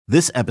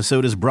This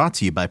episode is brought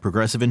to you by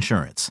Progressive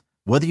Insurance.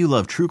 Whether you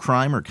love true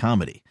crime or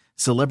comedy,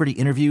 celebrity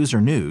interviews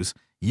or news,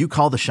 you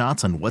call the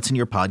shots on what's in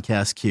your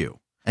podcast queue.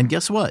 And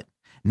guess what?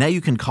 Now you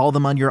can call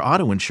them on your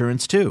auto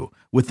insurance too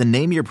with the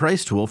Name Your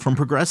Price tool from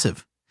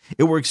Progressive.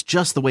 It works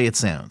just the way it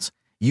sounds.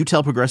 You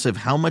tell Progressive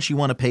how much you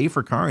want to pay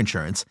for car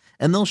insurance,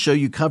 and they'll show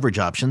you coverage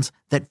options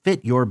that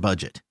fit your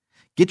budget.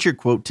 Get your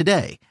quote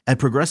today at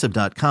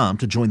Progressive.com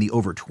to join the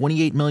over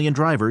 28 million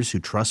drivers who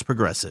trust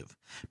Progressive.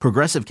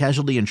 Progressive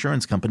Casualty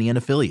Insurance Company and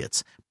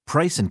Affiliates.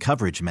 Price and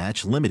coverage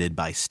match limited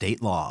by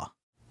state law.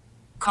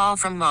 Call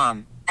from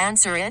mom.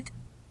 Answer it.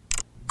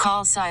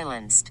 Call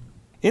silenced.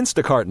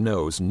 Instacart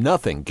knows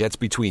nothing gets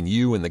between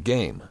you and the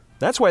game.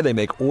 That's why they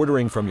make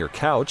ordering from your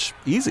couch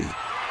easy.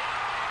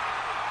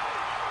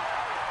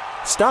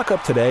 Stock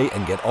up today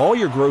and get all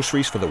your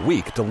groceries for the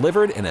week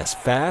delivered in as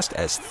fast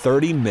as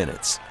 30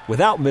 minutes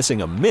without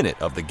missing a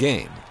minute of the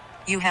game.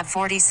 You have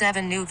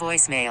 47 new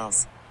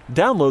voicemails.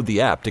 Download the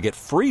app to get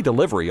free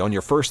delivery on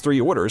your first 3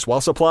 orders while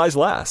supplies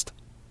last.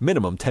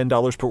 Minimum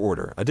 $10 per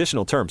order.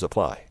 Additional terms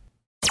apply.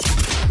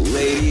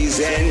 Ladies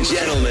and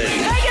gentlemen,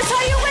 Vegas,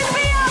 are you with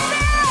me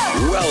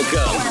out there?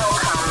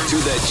 welcome to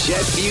the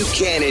Chet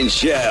Buchanan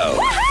Show.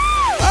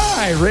 All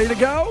right, ready to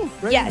go?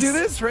 Ready Yes. to do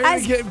this?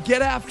 Ready to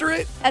get after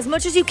it? As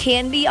much as you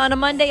can be on a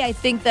Monday, I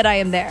think that I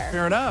am there.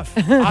 Fair enough.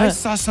 I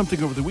saw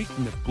something over the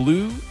weekend that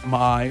blew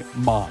my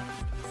mind.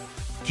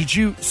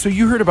 So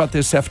you heard about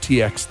this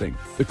FTX thing,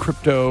 the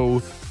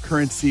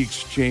cryptocurrency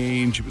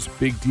exchange. It was a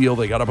big deal.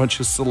 They got a bunch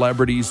of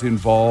celebrities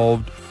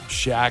involved.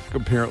 Shaq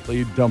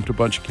apparently dumped a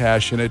bunch of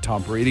cash in it.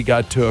 Tom Brady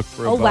got took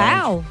for a bunch.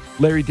 Wow.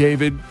 Larry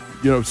David,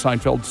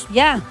 Seinfeld's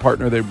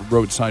partner, they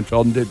wrote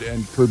Seinfeld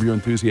and Curb Your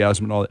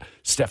Enthusiasm and all that.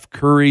 Steph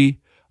Curry,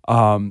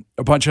 a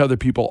bunch of other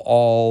people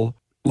all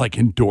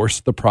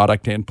endorsed the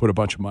product and put a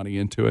bunch of money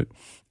into it.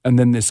 And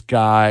then this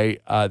guy,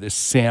 this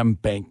Sam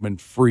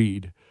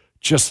Bankman-Fried,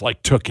 just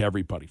took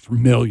everybody for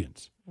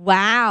millions.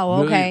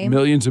 Wow, okay.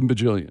 Millions and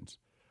bajillions.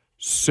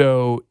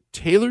 So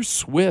Taylor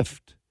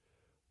Swift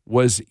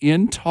was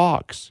in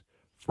talks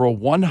for a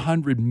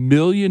 $100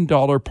 million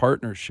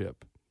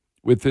partnership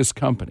with this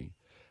company.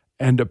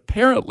 And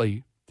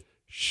apparently,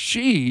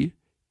 she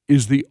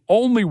is the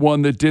only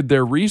one that did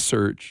their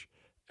research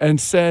and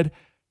said,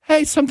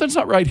 hey, something's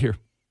not right here.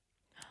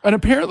 And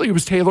apparently it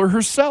was Taylor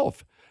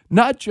herself,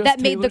 not just that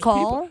made Taylor's the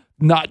call? people,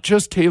 not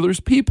just Taylor's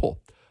people.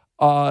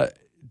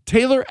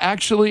 Taylor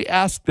actually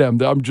asked them,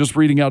 I'm just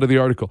reading out of the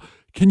article,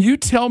 can you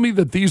tell me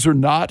that these are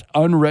not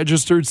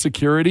unregistered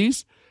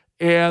securities?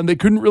 And they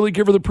couldn't really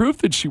give her the proof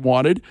that she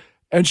wanted,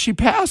 and she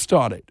passed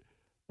on it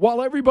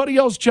while everybody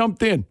else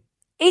jumped in.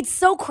 It's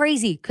so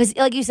crazy because,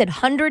 like you said,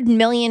 $100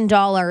 million,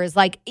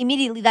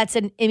 immediately that's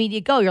an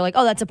immediate go. You're like,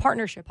 oh, that's a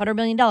partnership, $100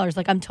 million.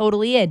 I'm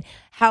totally in.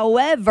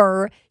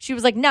 However, she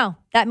was like, no,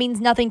 that means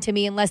nothing to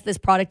me unless this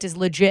product is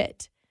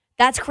legit.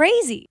 That's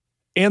crazy.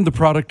 And the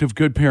product of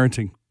good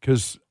parenting,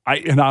 because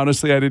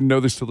honestly, I didn't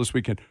know this till this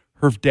weekend.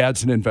 Her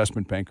dad's an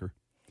investment banker.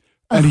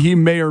 And he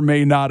may or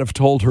may not have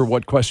told her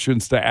what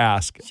questions to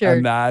ask. Sure.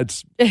 And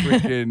that's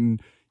freaking,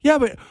 yeah,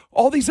 but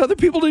all these other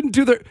people didn't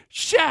do their,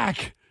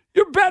 Shaq,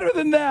 you're better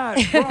than that,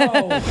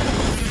 bro.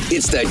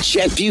 It's the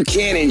Chet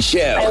Buchanan Show.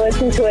 I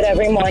listen to it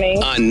every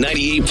morning. On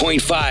 98.5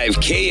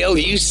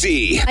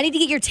 KLUC. I need to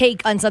get your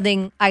take on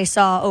something I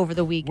saw over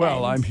the weekend.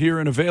 Well, I'm here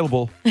and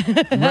available.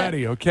 I'm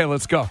ready. Okay,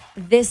 let's go.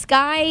 This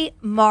guy,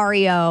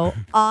 Mario,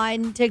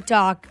 on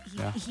TikTok,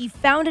 he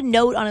found a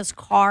note on his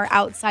car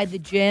outside the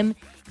gym.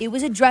 It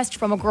was addressed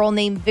from a girl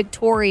named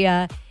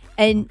Victoria,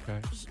 and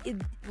he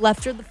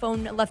left him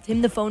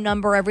the phone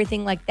number,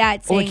 everything like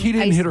that. Saying, he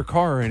didn't hit her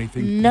car or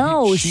anything.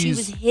 No, she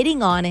was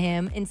hitting on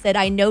him and said,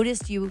 I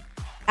noticed you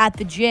at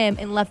the gym,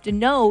 and left a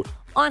note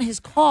on his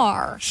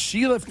car.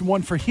 She left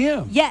one for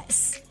him.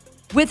 Yes,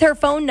 with her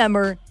phone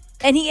number,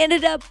 and he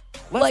ended up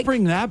Let's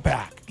bring that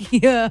back.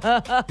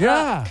 Yeah.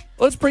 Yeah,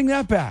 let's bring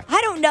that back. I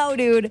don't know,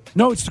 dude.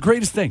 No, it's the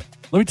greatest thing.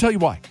 Let me tell you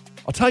why.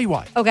 I'll tell you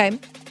why. Okay.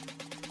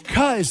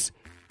 Because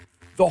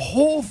the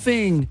whole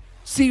thing,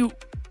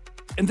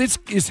 and this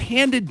is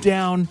handed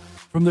down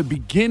from the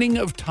beginning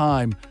of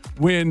time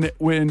when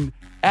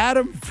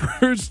Adam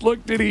first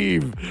looked at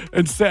Eve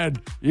and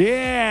said,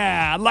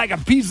 yeah, I'd like a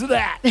piece of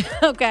that.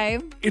 Okay.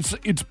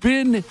 It's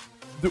been,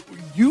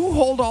 you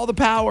hold all the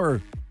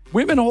power.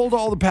 Women hold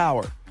all the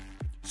power.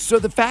 So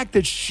the fact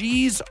that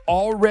she's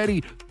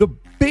already, the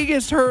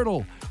biggest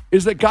hurdle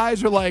is that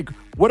guys are like,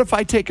 what if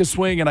I take a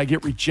swing and I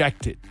get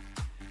rejected?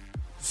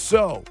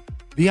 So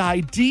the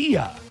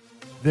idea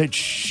that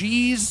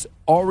she's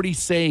already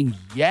saying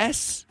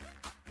yes,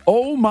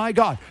 oh my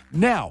God.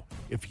 Now,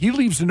 if he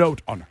leaves a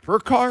note on her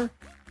car,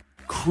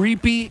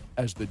 creepy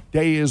as the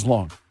day is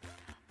long.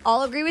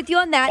 I'll agree with you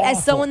on that. Awful.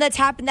 As someone that's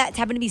happened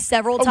to me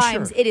several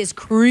times, sure. it is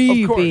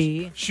creepy. Of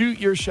course. Shoot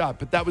your shot.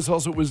 But that was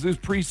this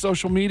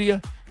pre-social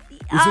media?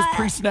 Was this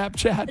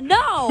pre-Snapchat?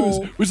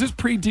 No. Was this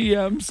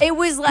pre-DMs? It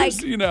was like,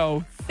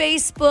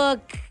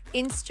 Facebook,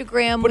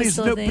 Instagram But was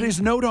still a thing.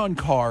 his note on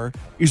car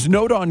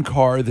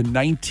the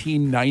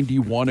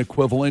 1991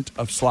 equivalent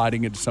of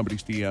sliding into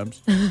somebody's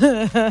DMs.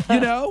 You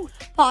know?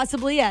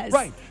 Possibly, yes.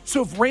 Right.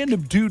 So if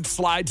random dude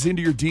slides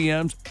into your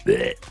DMs,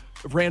 bleh.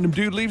 If random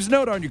dude leaves a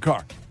note on your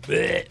car,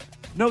 bleh.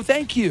 No,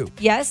 thank you.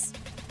 Yes.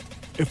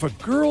 If a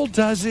girl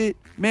does it,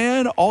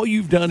 man, all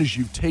you've done is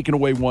you've taken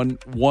away one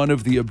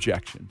of the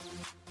objections.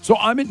 So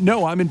I'm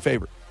in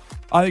favor.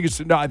 I think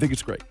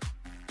it's great.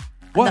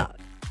 What? No.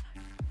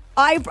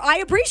 I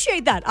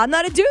appreciate that. I'm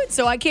not a dude,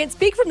 so I can't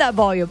speak from that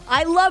volume.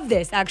 I love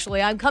this,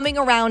 actually. I'm coming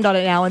around on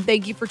it now, and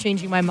thank you for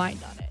changing my mind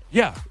on it.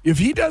 Yeah. If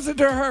he does it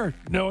to her,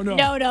 no. No.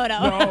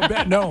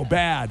 No,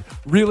 bad.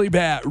 Really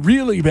bad.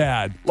 Really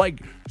bad.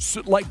 Like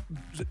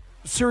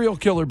serial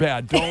killer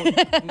bad. Don't.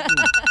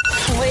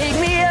 Wake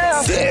me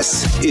up.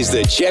 This is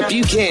the Chet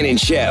Buchanan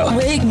Show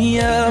Wake me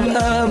up.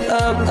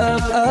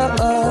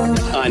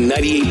 on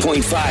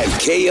 98.5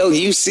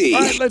 KLUC.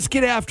 All right, let's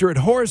get after it.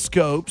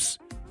 Horoscopes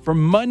for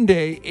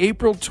Monday,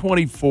 April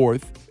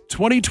 24th,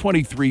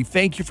 2023.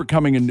 Thank you for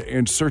coming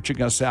and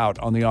searching us out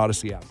on the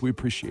Odyssey app. We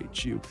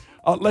appreciate you.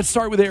 Let's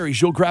start with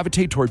Aries. You'll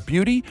gravitate toward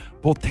beauty,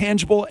 both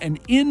tangible and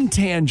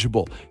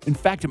intangible. In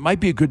fact, it might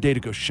be a good day to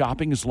go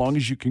shopping as long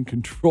as you can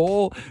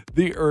control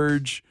the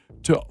urge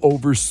to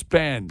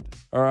overspend.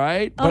 All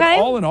right? But Okay.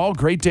 all in all,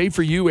 great day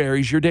for you,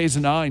 Aries. Your day's a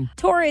 9.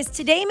 Taurus,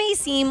 today may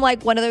seem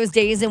like one of those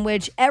days in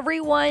which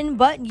everyone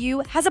but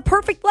you has a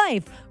perfect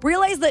life.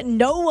 Realize that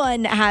no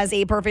one has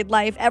a perfect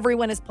life.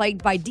 Everyone is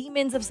plagued by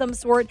demons of some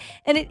sort,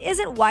 and it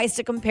isn't wise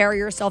to compare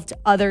yourself to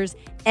others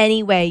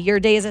anyway. Your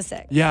day is a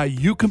 6. Yeah,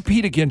 you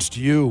compete against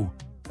you.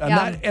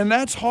 Yeah. And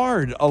that's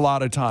hard a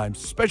lot of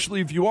times,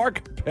 especially if you are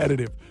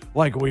competitive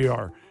like we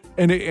are.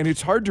 And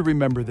it's hard to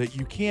remember that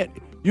you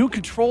don't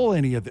control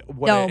any of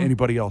what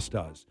anybody else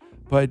does.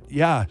 But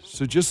yeah,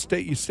 so just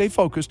stay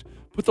focused.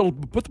 Put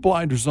the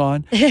blinders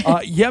on.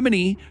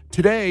 Yemeni,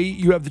 today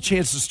you have the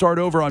chance to start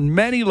over on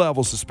many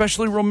levels,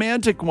 especially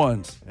romantic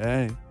ones.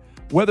 Hey.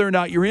 Whether or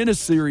not you're in a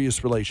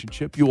serious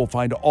relationship, you will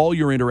find all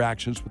your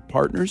interactions with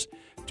partners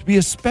to be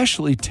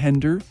especially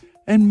tender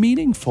and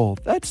meaningful.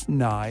 That's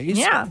nice.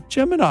 Yeah.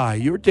 Gemini,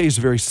 your day's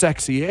a very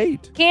sexy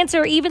 8.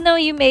 Cancer, even though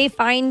you may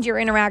find your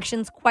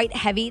interactions quite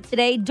heavy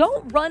today,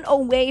 don't run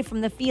away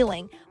from the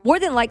feeling. More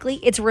than likely,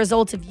 it's a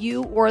result of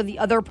you or the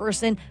other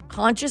person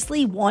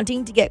consciously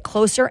wanting to get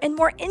closer and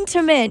more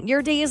intimate.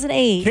 Your day is an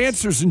 8.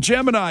 Cancers and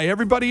Gemini,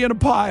 everybody in a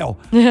pile.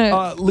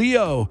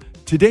 Leo,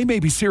 today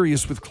may be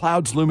serious with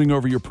clouds looming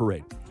over your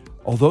parade.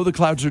 Although the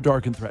clouds are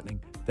dark and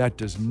threatening, that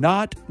does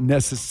not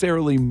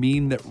necessarily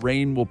mean that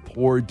rain will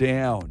pour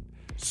down.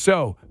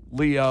 So,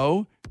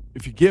 Leo,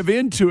 if you give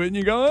into it and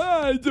you go,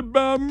 it's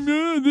about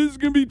this is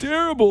going to be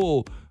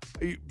terrible.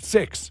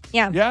 6.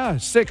 Yeah,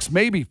 6,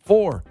 maybe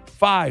 4,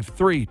 5,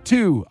 3,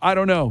 2. I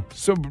don't know.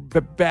 So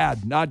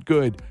bad, not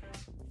good.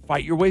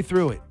 Fight your way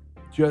through it.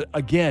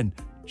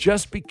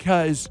 Just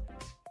because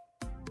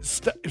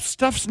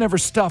stuff's never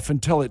stuff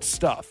until it's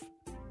stuff.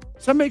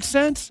 Does that make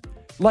sense?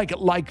 Like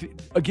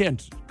again,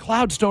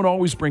 clouds don't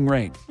always bring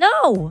rain.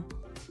 No.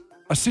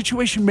 A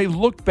situation may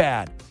look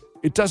bad.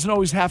 It doesn't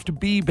always have to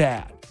be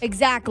bad.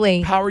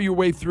 Exactly. Power your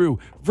way through.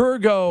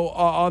 Virgo,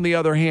 on the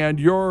other hand,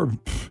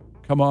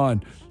 come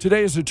on.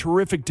 Today is a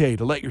terrific day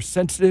to let your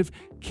sensitive,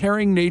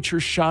 caring nature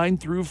shine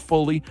through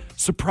fully.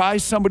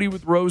 Surprise somebody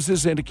with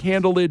roses and a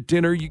candlelit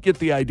dinner. You get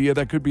the idea.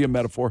 That could be a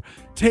metaphor.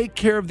 Take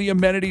care of the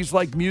amenities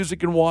like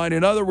music and wine.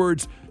 In other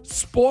words,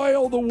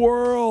 spoil the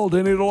world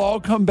and it'll all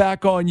come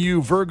back on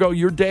you. Virgo,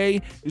 your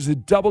day is a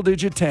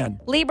double-digit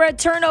 10. Libra,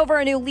 turn over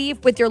a new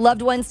leaf with your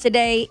loved ones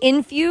today.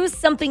 Infuse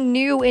something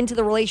new into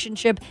the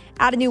relationship.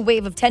 Add a new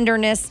wave of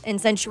tenderness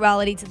and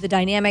sensuality to the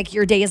dynamic.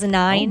 Your day is a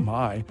 9. Oh,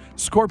 my.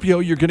 Scorpio,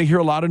 you're going to hear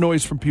a lot of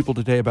noise from people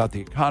today about the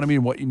economy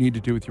and what you need to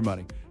do with your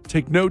money.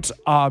 Take notes,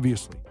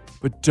 obviously,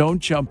 but don't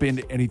jump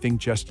into anything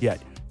just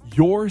yet.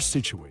 Your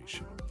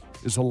situation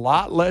is a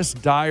lot less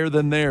dire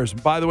than theirs.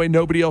 And by the way,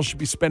 nobody else should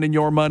be spending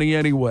your money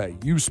anyway.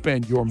 You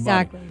spend your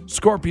money.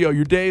 Scorpio,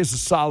 your day is a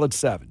solid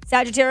 7.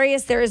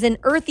 Sagittarius, there is an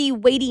earthy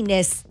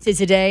weightiness to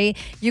today.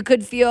 You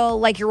could feel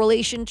like your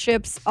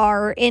relationships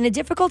are in a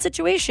difficult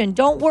situation.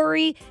 Don't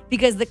worry,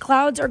 because the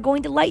clouds are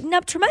going to lighten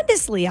up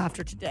tremendously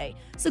after today.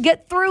 So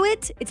get through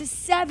it. It's a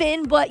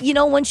 7, but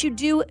once you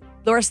do,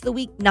 the rest of the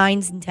week,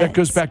 9s and 10s. That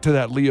goes back to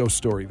that Leo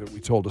story that we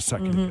told a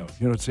second ago.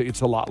 It's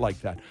a lot like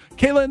that.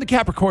 Kayla and the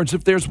Capricorns,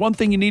 if there's one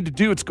thing you need to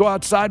do, it's go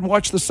outside and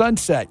watch the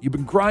sunset. You've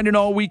been grinding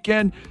all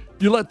weekend.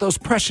 You let those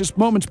precious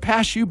moments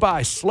pass you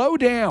by. Slow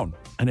down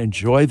and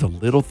enjoy the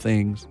little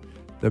things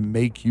that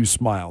make you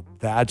smile.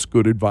 That's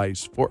good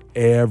advice for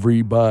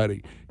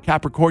everybody.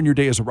 Capricorn, your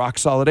day is a rock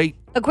solid 8.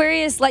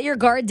 Aquarius, let your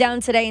guard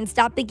down today and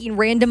stop thinking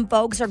random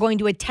folks are going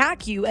to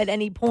attack you at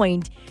any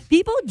point.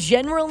 People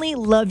generally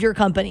love your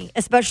company,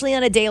 especially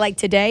on a day like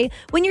today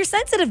when your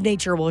sensitive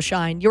nature will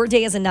shine. Your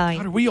day is a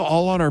 9. Are we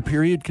all on our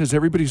period? Because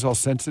everybody's all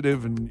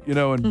sensitive and,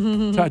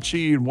 and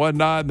touchy and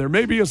whatnot. And there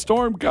may be a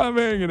storm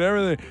coming and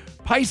everything.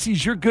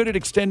 Pisces, you're good at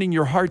extending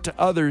your heart to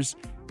others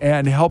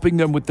and helping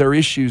them with their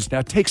issues.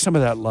 Now take some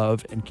of that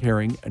love and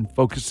caring and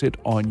focus it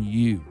on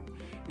you.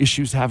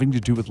 issues having to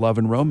do with love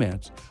and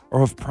romance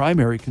are of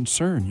primary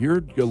concern.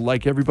 You're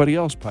like everybody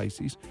else,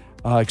 Pisces,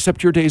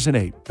 except your day's an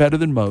 8, better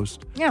than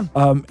most. Yeah.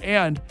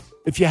 And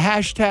if you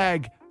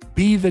hashtag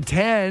be the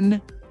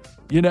 10,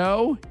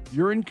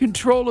 you're in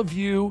control of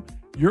you.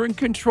 You're in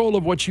control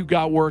of what you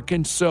got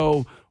working.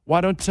 So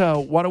why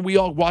don't we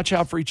all watch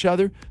out for each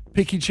other,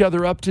 pick each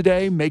other up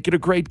today, make it a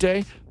great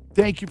day.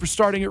 Thank you for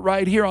starting it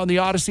right here on the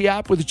Odyssey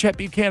app with the Chet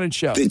Buchanan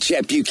Show. The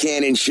Chet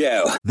Buchanan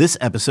Show. This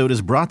episode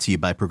is brought to you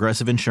by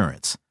Progressive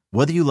Insurance.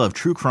 Whether you love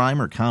true crime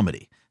or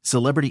comedy,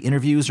 celebrity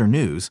interviews or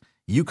news,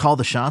 you call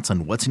the shots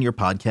on what's in your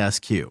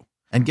podcast queue.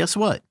 And guess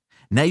what?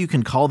 Now you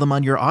can call them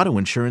on your auto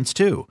insurance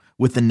too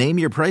with the Name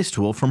Your Price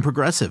tool from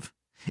Progressive.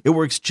 It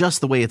works just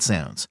the way it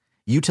sounds.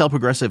 You tell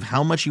Progressive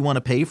how much you want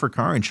to pay for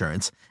car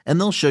insurance, and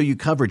they'll show you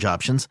coverage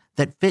options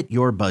that fit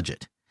your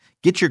budget.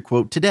 Get your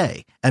quote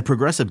today at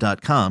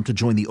Progressive.com to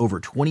join the over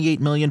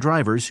 28 million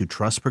drivers who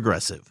trust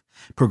Progressive.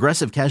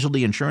 Progressive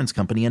Casualty Insurance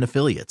Company and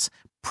Affiliates.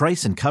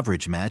 Price and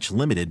coverage match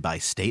limited by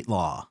state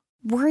law.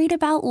 Worried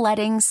about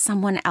letting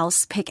someone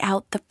else pick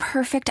out the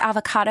perfect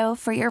avocado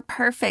for your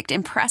perfect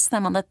impress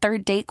them on the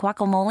third date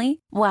guacamole?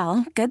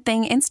 Well, good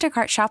thing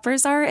Instacart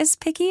shoppers are as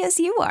picky as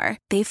you are.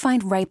 They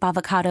find ripe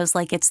avocados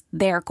like it's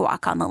their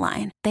guac on the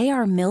line. They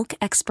are milk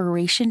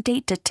expiration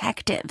date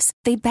detectives.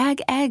 They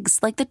bag eggs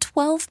like the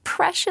 12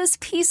 precious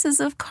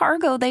pieces of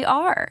cargo they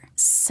are.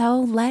 So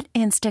let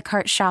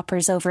Instacart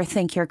shoppers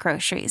overthink your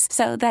groceries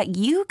so that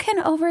you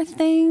can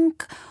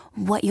overthink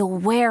what you'll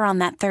wear on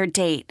that third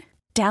date.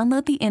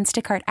 Download the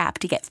Instacart app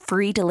to get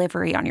free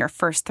delivery on your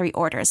first 3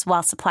 orders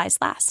while supplies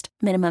last.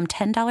 Minimum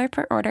 $10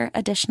 per order.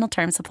 Additional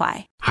terms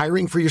apply.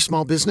 Hiring for your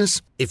small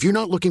business? If you're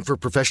not looking for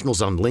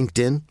professionals on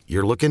LinkedIn,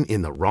 you're looking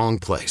in the wrong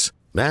place.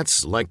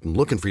 That's like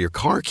looking for your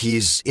car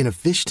keys in a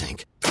fish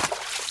tank.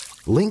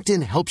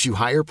 LinkedIn helps you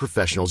hire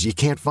professionals you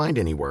can't find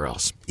anywhere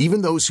else,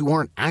 even those who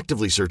aren't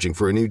actively searching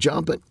for a new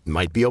job but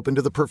might be open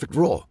to the perfect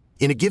role.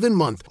 In a given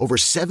month, over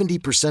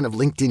 70% of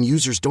LinkedIn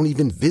users don't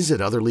even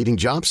visit other leading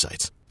job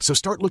sites. So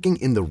start looking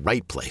in the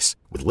right place.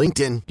 With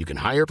LinkedIn, you can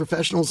hire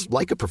professionals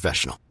like a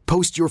professional.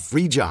 Post your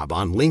free job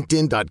on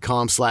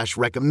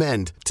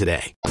linkedin.com/recommend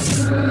today.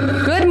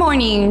 Good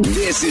morning.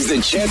 This is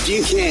the Chet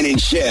Buchanan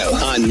Show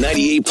on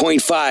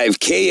 98.5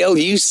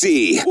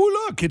 KLUC.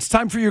 Oh, look, it's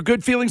time for your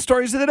good feeling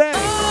stories of the day.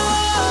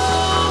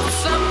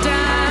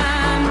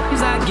 Sometimes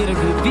I get a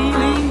good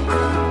feeling.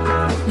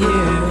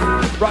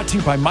 Yeah. Brought to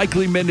you by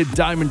Michael E. Mended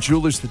Diamond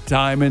Jewelers, the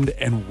Diamond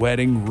and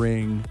Wedding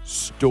Ring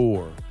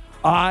Store.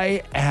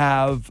 I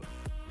have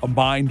a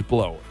mind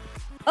blower.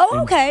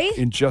 Oh, okay.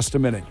 In just a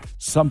minute.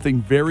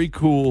 Something very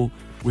cool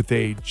with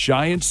a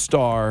giant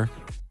star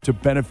to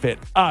benefit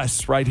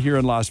us right here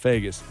in Las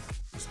Vegas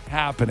is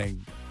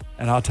happening.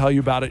 And I'll tell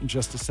you about it in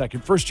just a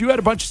second. First, you had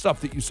a bunch of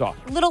stuff that you saw.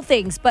 Little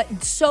things,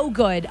 but so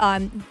good.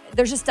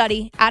 There's a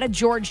study out of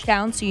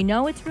Georgetown, so you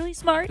know it's really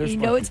smart. You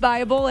know it's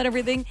viable and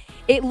everything.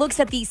 It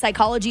looks at the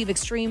psychology of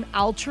extreme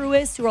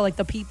altruists, who are like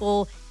the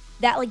people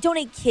that like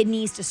donate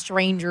kidneys to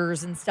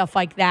strangers and stuff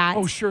like that.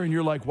 Oh, sure. And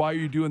you're like, why are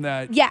you doing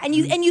that? Yeah, and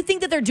you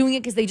think that they're doing it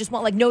because they just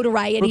want like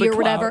notoriety or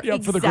whatever. Yeah,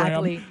 exactly. For the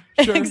gram.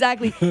 Sure.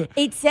 Exactly.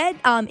 It said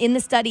in the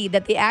study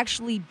that they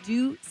actually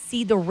do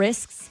see the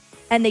risks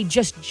and they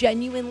just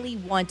genuinely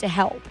want to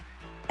help.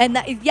 And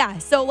that, yeah,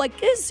 so like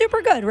it's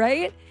super good,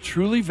 right?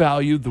 Truly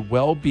value the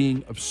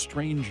well-being of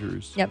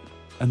strangers. Yep.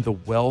 And the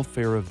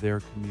welfare of their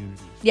communities.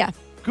 Yeah.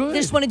 Good. They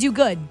just want to do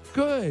good.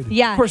 Good.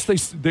 Yeah. Of course,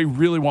 they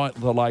really want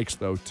the likes,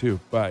 though,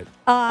 too. But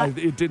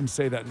it didn't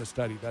say that in the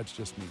study. That's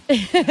just me.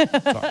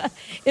 Sorry.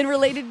 In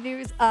related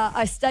news,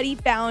 a study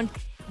found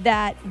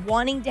that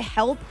wanting to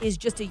help is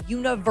just a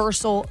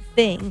universal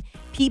thing.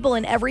 People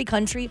in every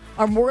country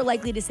are more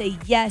likely to say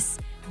yes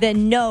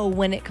than no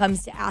when it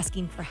comes to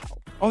asking for help.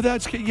 Oh,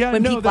 that's good. Yeah,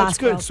 When no, people that's ask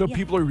good. for So help,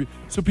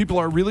 people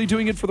are really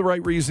doing it for the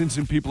right reasons,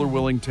 and people are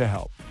willing to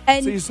help.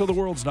 And see, so the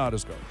world's not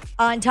as good.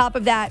 On top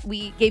of that,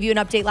 we gave you an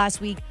update last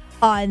week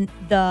on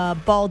the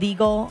bald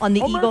eagle, on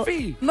the eagle.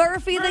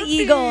 Murphy the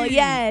eagle,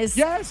 yes.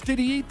 Yes, did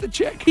he eat the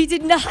chick? He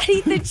did not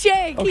eat the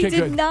chick. Okay, he did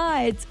good.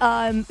 not.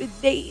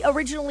 They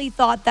originally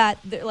thought that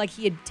like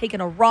he had taken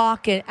a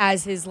rock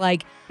as his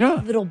like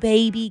little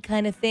baby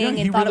kind of thing,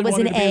 and thought really it was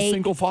wanted an to be egg. a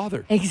single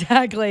father.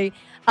 Exactly.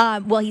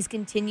 Well, he's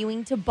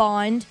continuing to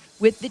bond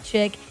with the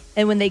chick,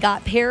 and when they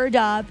got paired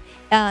up,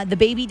 the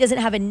baby doesn't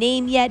have a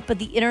name yet, but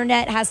the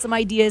internet has some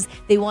ideas.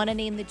 They want to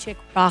name the chick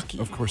Rocky.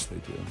 Of course they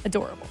do.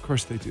 Adorable. Of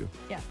course they do.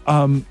 Yeah.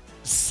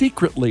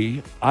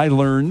 Secretly, I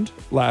learned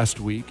last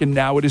week, and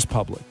now it is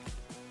public,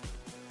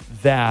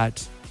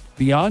 that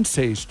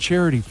Beyonce's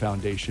charity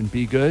foundation,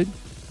 Be Good,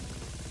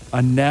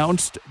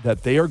 announced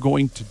that they are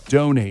going to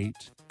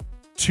donate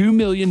 $2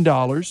 million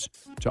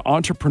to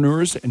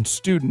entrepreneurs and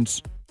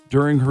students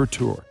during her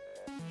tour.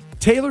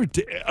 Taylor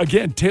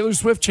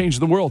Swift changed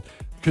the world,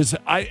 because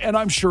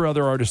I'm sure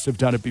other artists have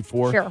done it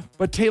before. Sure.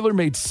 But Taylor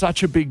made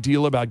such a big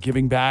deal about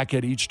giving back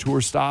at each tour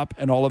stop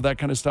and all of that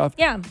kind of stuff.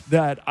 Yeah.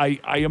 That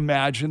I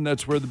imagine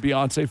that's where the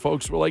Beyonce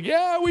folks were like,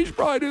 yeah, we should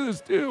probably do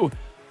this too.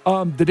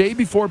 The day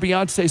before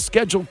Beyonce's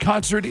scheduled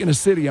concert in a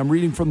city, I'm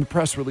reading from the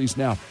press release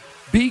now,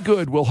 Be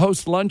Good will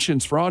host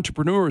luncheons for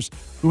entrepreneurs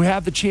who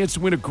have the chance to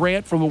win a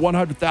grant from the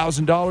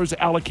 $100,000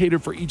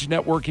 allocated for each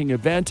networking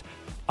event.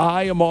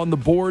 I am on the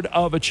board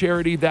of a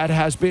charity that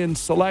has been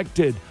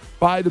selected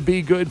by the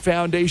Be Good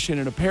Foundation,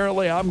 and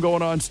apparently I'm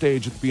going on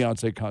stage at the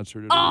Beyonce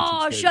concert.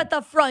 Oh, shut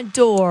the front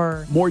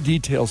door. More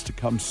details to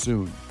come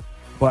soon.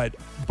 But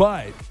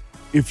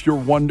if you're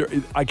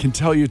wondering, I can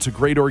tell you it's a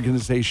great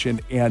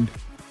organization. And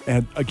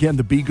again,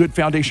 the Be Good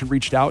Foundation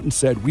reached out and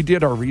said, we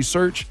did our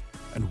research,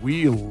 and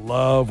we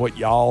love what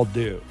y'all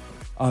do.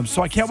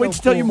 So I can't wait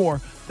to tell you more.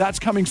 That's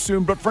coming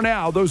soon. But for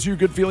now, those are your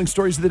good feeling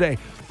stories of the day.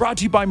 Brought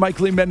to you by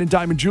Michael E. Men and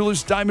Diamond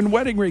Jewelers, Diamond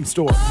Wedding Ring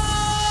Store.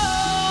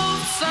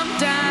 Oh,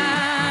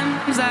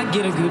 sometimes I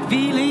get a good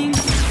feeling. The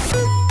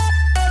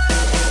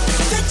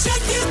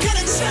Chet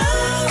Buchanan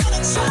Show.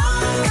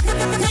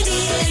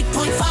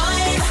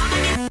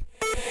 98.5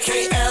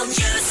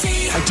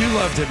 KLUC. I do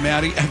love that,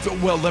 Maddie.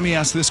 Well, let me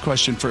ask this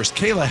question first.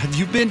 Kayla, have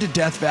you been to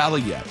Death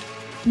Valley yet?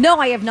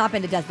 No, I have not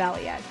been to Death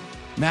Valley yet.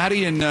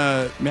 Maddie and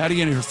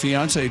her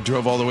fiance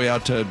drove all the way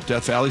out to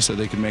Death Valley so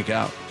they could make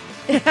out.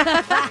 Yes,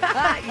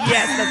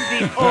 that's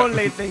the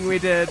only thing we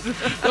did.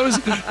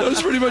 That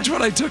was pretty much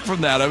what I took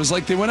from that. I was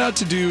like, they went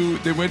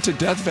to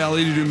Death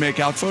Valley to do make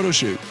out photo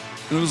shoot.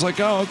 And it was like,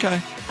 oh, okay.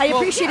 I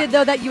appreciated,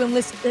 though, that you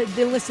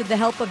enlisted the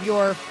help of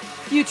your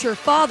future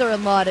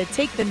father-in-law to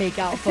take the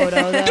make-out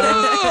photo.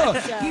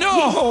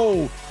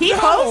 No! He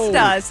hosted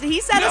us.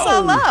 He set us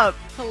all up.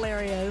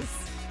 Hilarious.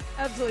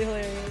 Absolutely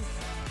hilarious.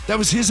 That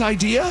was his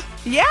idea?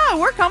 Yeah,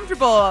 we're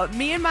comfortable.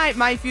 Me and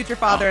my future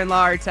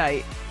father-in-law are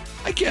tight.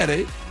 I get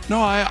it.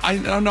 No,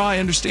 I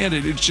understand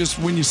it. It's just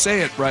when you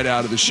say it right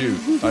out of the chute.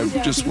 I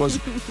just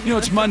was,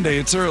 it's Monday.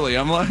 It's early.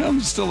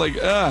 I'm still like,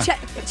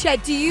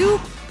 Chet, do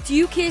you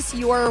kiss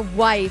your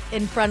wife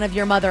in front of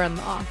your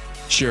mother-in-law?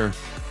 Sure.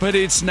 But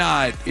it's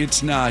not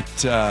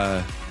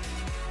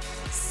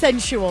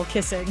sensual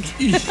kissing.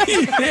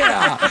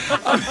 Yeah.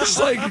 I was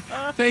like,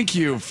 thank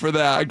you for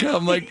that.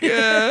 I'm like,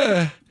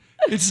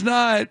 it's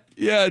not,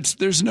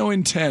 there's no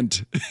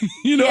intent.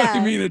 You know what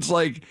I mean? It's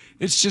like,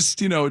 it's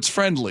just, it's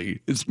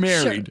friendly. It's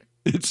married.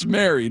 Sure. It's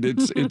married.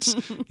 It's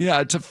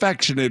it's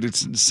affectionate.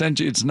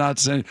 It's not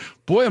saying,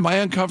 boy, am I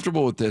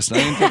uncomfortable with this. And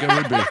I didn't think I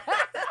would be.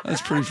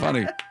 That's pretty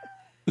funny.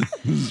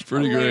 This is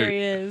pretty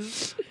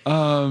hilarious.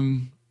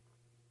 Great.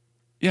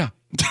 Yeah.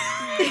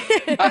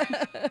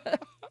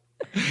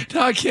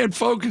 Now I can't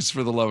focus,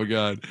 for the love of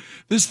God.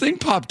 This thing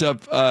popped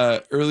up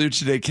earlier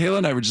today. Kayla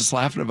and I were just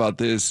laughing about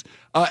this.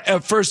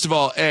 First of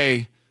all,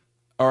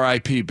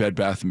 R.I.P. Bed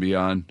Bath &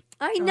 Beyond.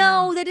 I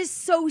know. That is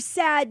so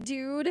sad,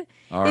 dude.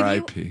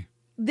 R.I.P.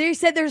 They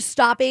said they're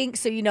stopping,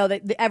 so you know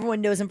that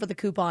everyone knows them for the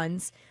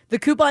coupons. The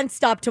coupons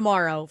stop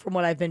tomorrow, from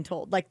what I've been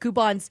told. Like,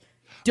 coupons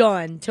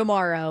done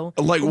tomorrow.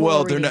 Like,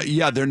 well, they're not.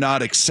 Yeah, they're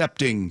not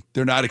accepting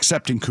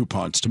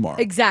coupons tomorrow.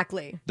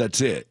 Exactly. That's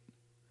it.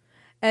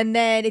 And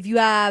then if you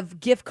have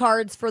gift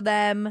cards for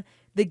them,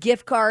 the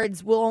gift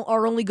cards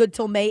are only good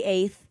till May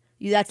 8th.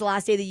 That's the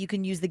last day that you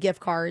can use the gift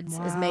cards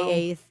is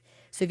May 8th.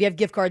 So if you have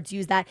gift cards,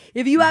 use that.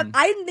 If you have,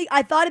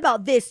 I thought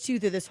about this too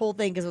through this whole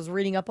thing because I was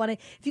reading up on it.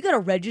 If you got a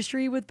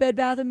registry with Bed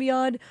Bath &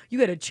 Beyond, you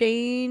got to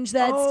change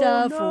that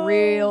stuff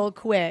real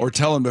quick. Or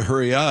tell them to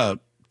hurry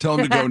up. Tell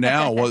them to go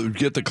now.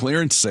 Get the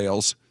clearance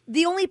sales.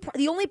 The only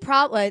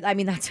problem, I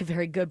mean, that's a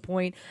very good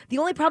point. The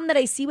only problem that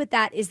I see with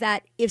that is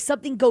that if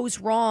something goes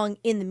wrong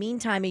in the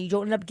meantime and you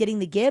don't end up getting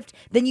the gift,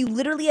 then you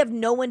literally have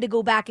no one to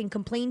go back and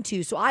complain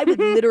to. So I would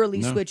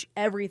literally switch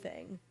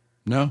everything.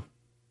 No.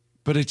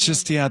 But it's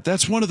just,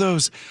 that's one of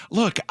those.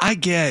 Look, I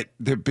get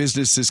that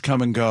businesses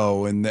come and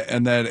go, and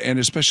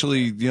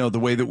especially the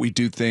way that we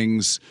do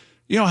things.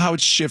 How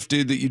it's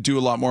shifted, that you do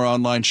a lot more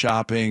online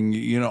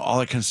shopping, all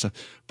that kind of stuff.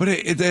 But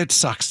it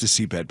sucks to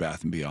see Bed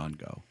Bath & Beyond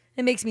go.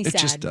 It makes me sad. It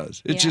just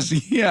does. It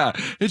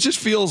just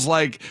feels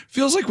like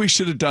we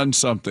should have done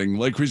something.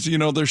 Like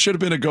there should have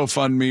been a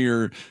GoFundMe,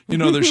 or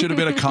there should have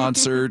been a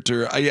concert,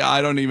 or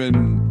I don't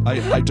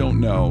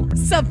know.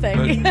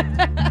 Something.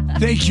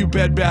 Thank you,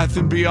 Bed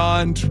Bath &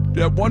 Beyond.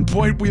 At one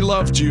point we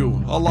loved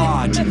you a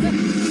lot.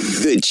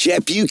 The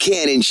Chet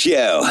Buchanan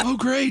Show. Oh,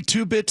 great.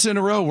 2 bits in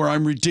a row where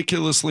I'm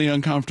ridiculously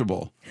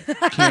uncomfortable.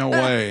 Can't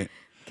wait.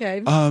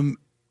 Okay.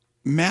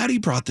 Maddie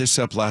brought this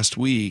up last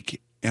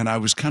week, and I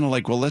was kind of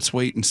like, well, let's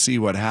wait and see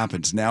what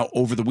happens. Now,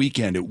 over the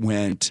weekend, it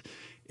went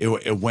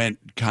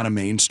kind of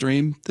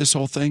mainstream, this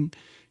whole thing.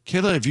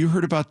 Kayla, have you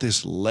heard about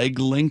this leg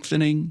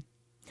lengthening?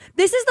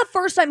 This is the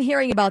first I'm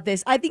hearing about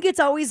this. I think it's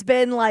always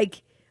been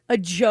like a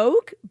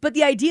joke, but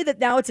the idea that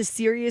now it's a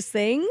serious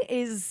thing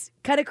is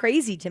kind of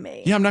crazy to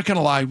me. Yeah, I'm not going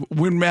to lie.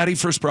 When Maddie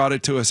first brought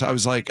it to us, I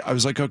was like,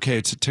 okay,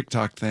 it's a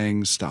TikTok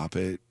thing. Stop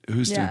it.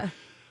 Who's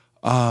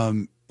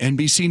doing?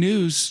 NBC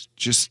News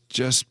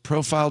just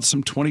profiled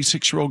some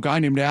 26-year-old guy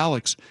named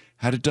Alex.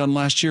 Had it done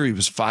last year. He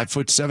was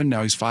 5'7".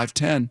 Now he's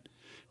 5'10".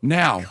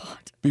 Now,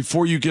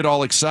 before you get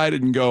all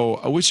excited and go,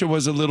 I wish it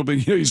was a little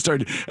bit, you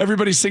started,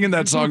 everybody's singing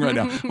that song right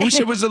now. I wish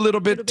it was a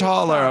little bit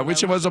taller. I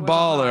wish it was a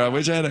baller. I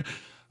wish I had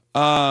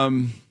a,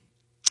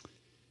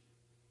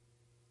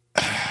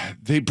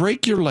 they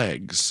break your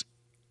legs.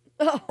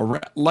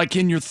 like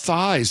in your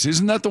thighs.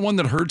 Isn't that the one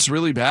that hurts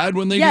really bad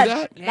when they do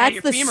that? Yeah,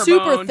 That's the femur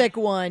super bone. thick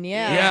one.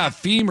 Yeah. Yeah,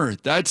 femur.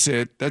 That's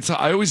it.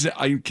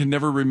 I can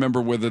never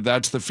remember whether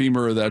that's the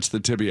femur or that's the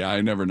tibia.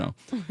 I never know.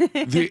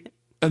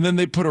 And then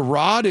they put a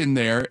rod in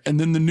there, and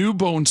then the new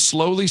bone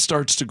slowly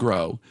starts to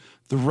grow.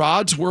 The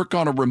rods work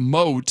on a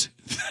remote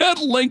that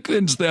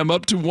lengthens them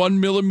up to 1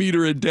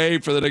 millimeter a day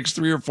for the next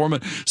 3 or 4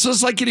 months. So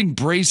it's like getting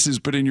braces,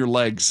 but in your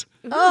legs.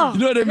 Oh, You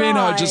know what I mean?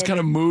 How it just God. kind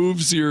of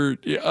moves your.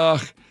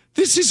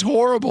 This is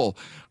horrible.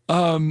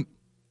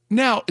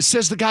 Now, it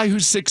says the guy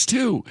who's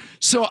 6'2".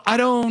 So I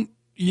don't,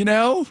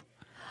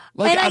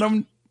 like, And I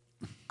don't.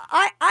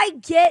 I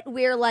get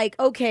where, like,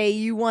 okay,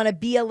 you want to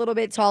be a little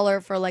bit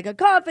taller for, like, a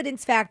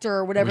confidence factor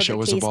or whatever Wish the I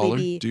was a case may baller.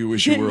 be. Do you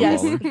wish you were a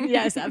yes, baller?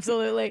 yes,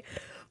 absolutely.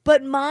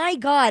 But my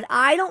God,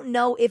 I don't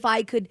know if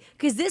I could,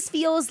 because this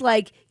feels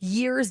like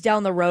years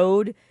down the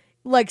road,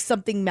 like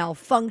something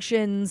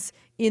malfunctions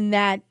in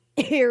that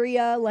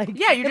area. Like,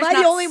 Yeah, you're am just I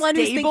the not only one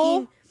who's stable?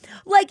 thinking?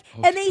 Like,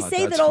 and they God, say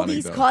that's that all funny,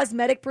 these though.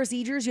 cosmetic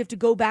procedures, you have to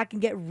go back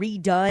and get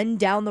redone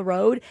down the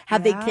road.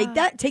 Have they take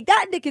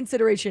that into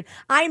consideration?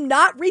 I'm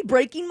not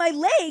re-breaking my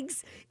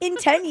legs in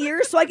 10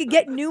 years so I could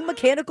get new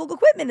mechanical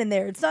equipment in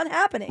there. It's not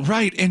happening.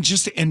 Right.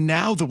 And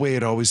now the way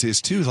it always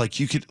is too, like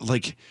you could,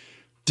 like,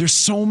 there's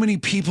so many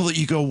people that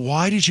you go,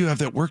 why did you have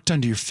that work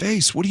done to your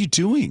face? What are you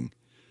doing?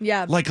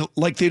 Yeah.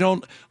 Like they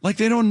don't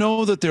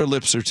know that their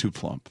lips are too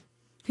plump.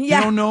 Yeah.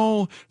 They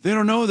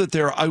don't know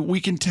that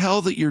we can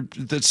tell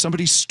that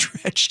somebody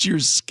stretched your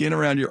skin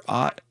around your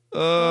eye.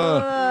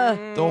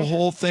 The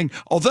whole thing.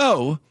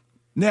 Although,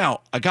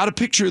 now I got a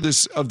picture of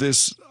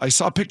this. I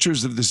saw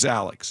pictures of this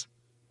Alex.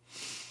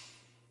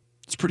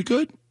 It's pretty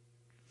good.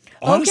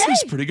 Honestly, Okay.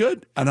 it's pretty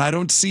good. And I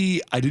didn't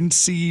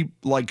see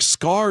like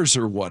scars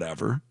or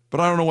whatever, but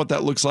I don't know what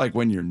that looks like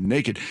when you're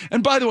naked.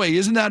 And by the way,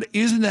 isn't that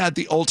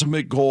the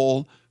ultimate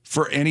goal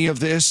for any of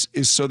this,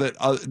 is so that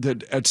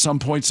that at some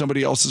point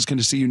somebody else is going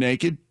to see you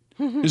naked?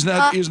 Isn't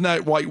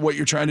that what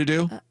you're trying to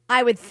do?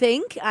 I would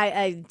think.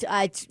 Yes,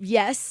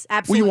 Well,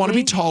 absolutely. you want to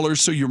be taller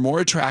so you're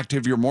more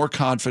attractive, you're more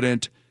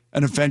confident,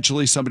 and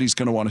eventually somebody's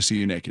going to want to see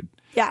you naked.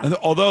 Yeah. And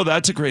although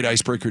that's a great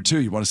icebreaker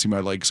too. You want to see my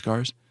leg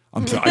scars? I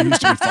used to be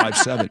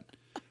 5'7".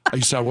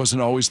 I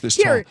wasn't always this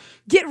Here, tall.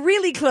 get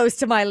really close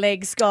to my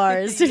leg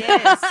scars.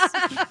 Yes,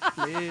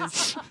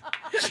 please.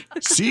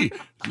 See,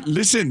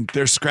 listen,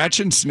 they're scratch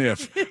and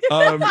sniff.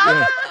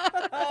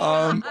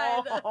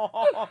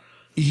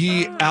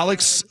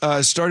 Alex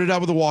started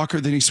out with a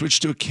walker, then he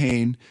switched to a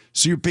cane.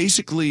 So you're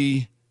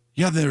basically,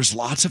 there's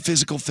lots of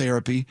physical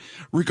therapy.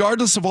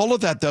 Regardless of all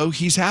of that, though,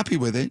 he's happy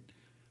with it.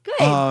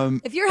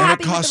 Good. If you're and it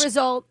happy with costs- the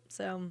result,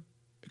 so.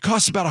 It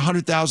costs about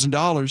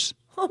 $100,000.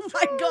 Oh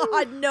my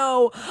God,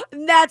 no.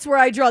 That's where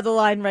I draw the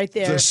line right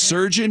there. The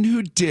surgeon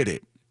who did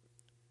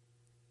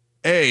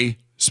it,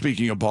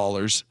 speaking of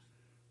ballers,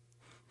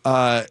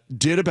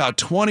 did about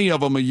 20 of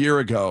them a year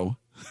ago.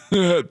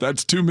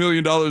 That's $2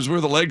 million worth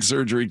of leg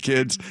surgery,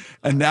 kids.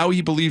 And now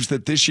he believes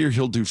that this year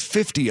he'll do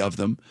 50 of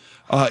them.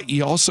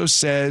 He also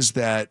says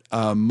that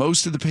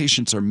most of the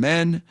patients are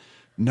men.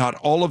 Not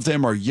all of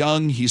them are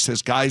young. He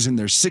says guys in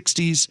their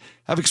 60s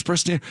have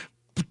expressed,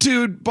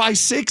 dude, by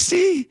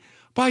 60?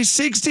 By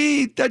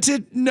 60, that's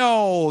it.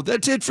 No,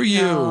 that's it for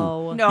you.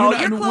 No,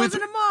 you're closing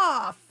them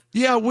off.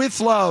 Yeah,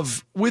 with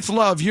love.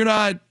 You're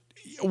not.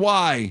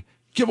 Why?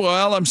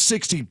 Well, I'm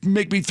 60.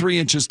 Make me 3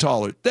 inches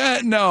taller.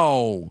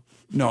 No.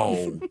 And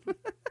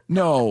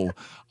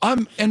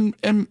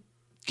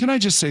can I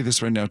just say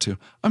this right now too?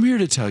 I'm here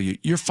to tell you,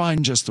 you're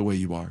fine just the way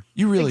you are.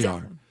 You really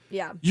are.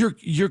 Yeah.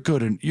 You're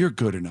good and you're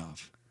good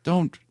enough.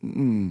 Don't.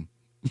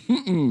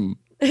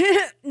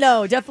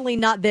 No, definitely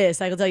not this.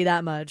 I can tell you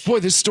that much. Boy,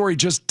 this story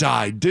just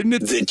died, didn't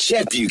it? The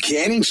Chet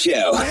Buchanan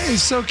Show. Hey,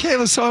 so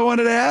Kayla, I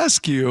wanted to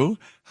ask you,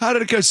 how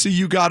did it go? So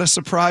you got a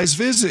surprise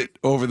visit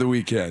over the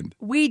weekend.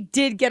 We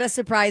did get a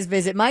surprise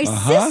visit. My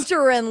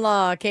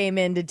sister-in-law came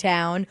into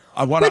town.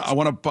 I want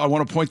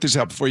to point this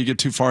out before you get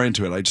too far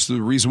into it.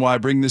 The reason why I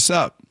bring this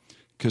up,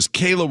 because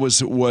Kayla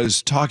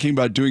was talking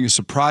about doing a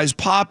surprise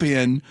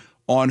pop-in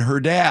on her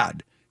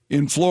dad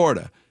in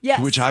Florida. Yes.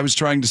 To which I was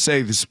trying to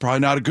say this is probably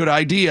not a good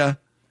idea.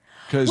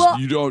 Because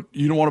you don't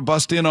want to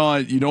bust in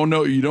on it. You don't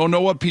know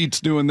what Pete's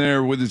doing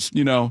there with his,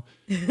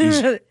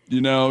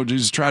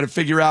 he's trying to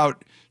figure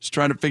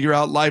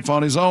out life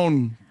on his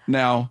own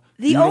now.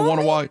 You don't want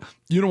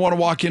to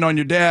walk in on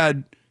your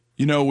dad,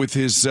 with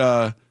his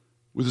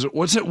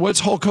what's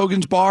Hulk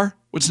Hogan's bar?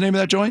 What's the name of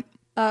that joint?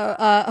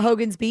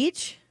 Hogan's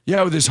Beach.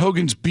 Yeah, with his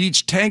Hogan's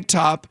Beach tank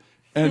top,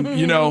 and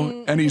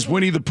and he's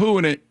Winnie the Pooh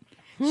in it.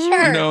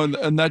 Sure.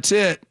 And that's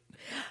it.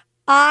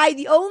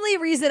 The only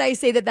reason I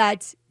say that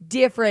that's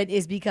different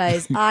is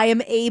because I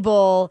am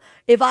able,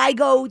 if I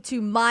go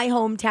to my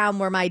hometown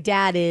where my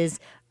dad is,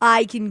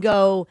 I can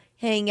go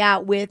hang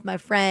out with my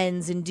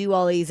friends and do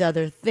all these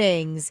other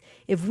things.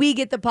 If we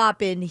get the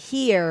pop in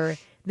here,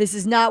 this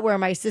is not where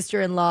my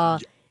sister-in-law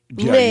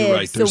Yeah, live. you're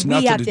right. There's so we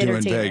nothing have to to do in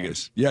entertain her.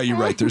 Vegas. Yeah, you're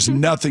right. There's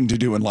nothing to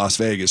do in Las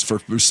Vegas for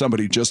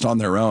somebody just on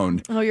their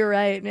own. Oh, you're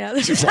right. Yeah.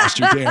 You've lost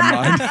your damn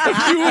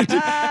mind.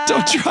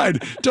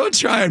 Don't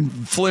try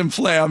and flim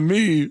flam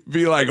me.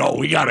 Be like, oh,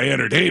 we got to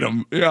entertain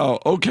them. Yeah,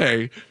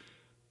 okay.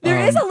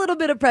 There is a little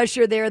bit of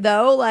pressure there,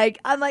 though. Like,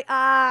 I'm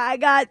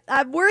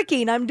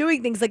working. I'm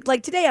doing things.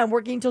 Like today, I'm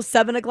working until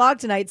 7 o'clock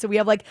tonight. So we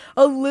have like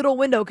a little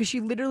window because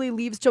she literally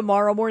leaves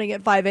tomorrow morning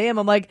at 5 a.m.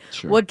 I'm like,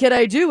 what can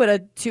I do in a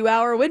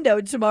 2-hour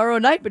window tomorrow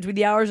night between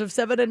the hours of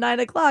 7 and 9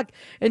 o'clock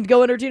and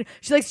go entertain?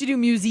 She likes to do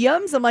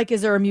museums. I'm like,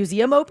 is there a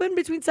museum open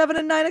between 7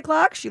 and 9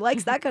 o'clock? She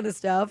likes that kind of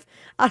stuff.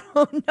 I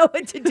don't know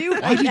what to do.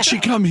 Why did she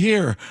come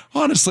here?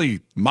 Honestly,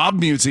 Mob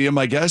Museum,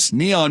 I guess.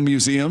 Neon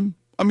Museum.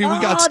 I mean, we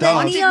got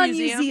stuff. The Neon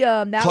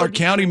Museum. Clark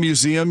County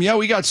Museum. Yeah,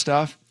 we got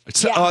stuff.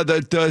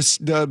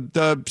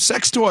 The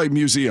sex toy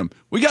museum.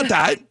 We got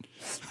that.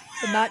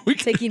 I'm not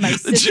taking my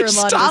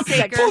sister-in-law to the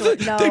sex toy.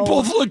 They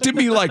both looked at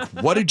me like,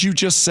 what did you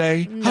just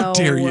say? How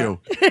dare you?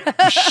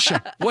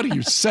 What are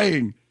you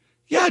saying?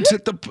 Yeah,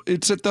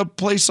 it's at the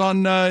place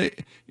on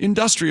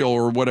Industrial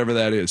or whatever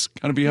that is,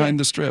 kind of behind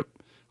the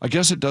strip. I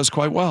guess it does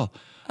quite well.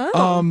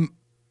 Oh.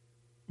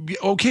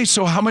 Okay,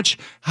 so how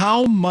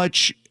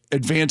much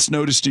advance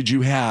notice did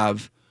you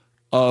have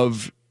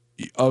of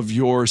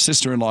your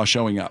sister-in-law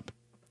showing up?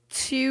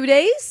 2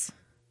 days.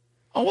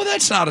 Oh, well,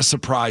 that's not a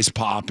surprise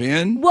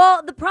pop-in.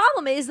 Well, the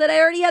problem is that I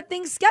already have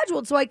things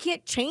scheduled, so I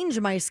can't change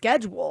my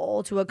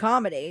schedule to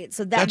accommodate.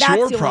 So that's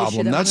your the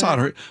problem. That's not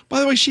her.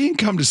 By the way, she didn't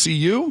come to see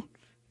you.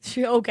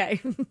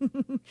 Okay.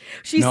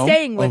 She's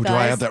staying with us. Do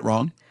I have that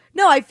wrong?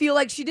 No, I feel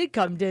like she did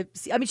come to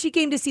see. I mean, she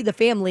came to see the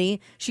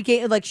family. She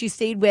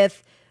stayed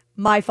with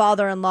my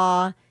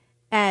father-in-law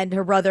and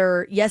her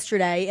brother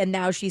yesterday, and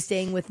now she's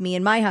staying with me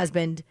and my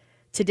husband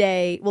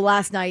today,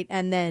 last night,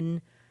 and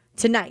then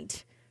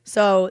tonight.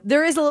 So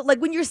there is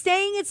when you're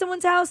staying at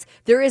someone's house,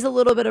 there is a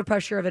little bit of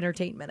pressure of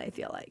entertainment, I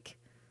feel like.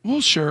 Well,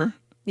 sure.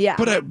 Yeah.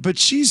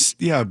 But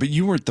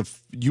you weren't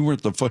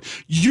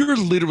you're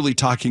literally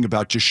talking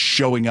about just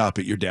showing up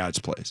at your dad's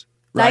place,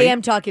 right? I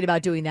am talking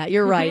about doing that.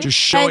 You're right. Just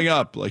showing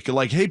up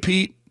like, hey,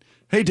 Pete,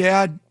 hey,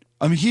 Dad,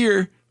 I'm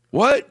here.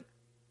 What?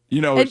 You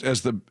know,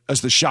 as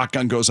the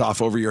shotgun goes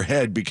off over your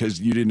head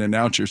because you didn't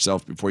announce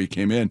yourself before you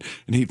came in,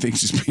 and he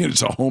thinks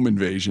it's a home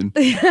invasion.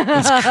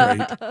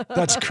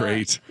 That's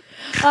great.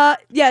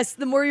 Yes,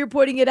 the more you're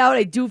pointing it out,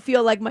 I do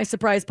feel like my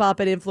surprise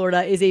pop-in in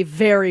Florida is a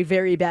very,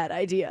 very bad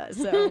idea.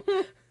 So,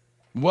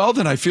 well,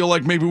 then I feel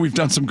like maybe we've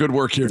done some good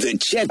work here. The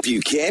Chet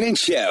Buchanan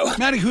Show.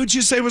 Maddie, who'd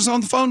you say was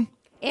on the phone?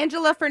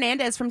 Angela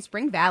Fernandez from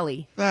Spring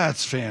Valley.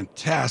 That's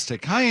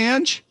fantastic. Hi,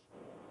 Ange.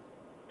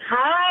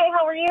 Hi,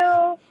 how are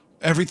you?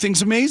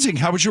 Everything's amazing.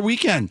 How was your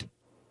weekend?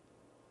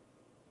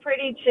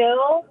 Pretty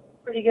chill.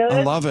 Pretty good.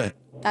 I love it.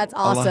 That's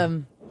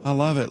awesome. I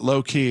love it.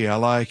 Low key. I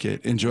like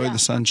it. Enjoy the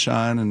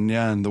sunshine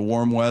and the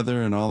warm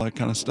weather and all that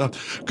kind of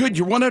stuff. Good.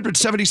 Your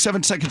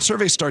 177-second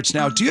survey starts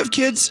now. Do you have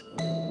kids?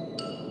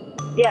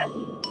 Yes.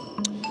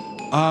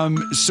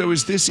 So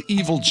is this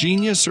evil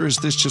genius or is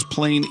this just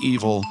plain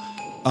evil?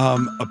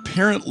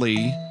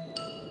 Apparently,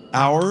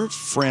 our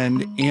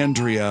friend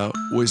Andrea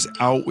was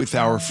out with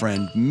our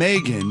friend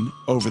Megan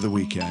over the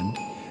weekend.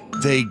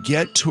 They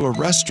get to a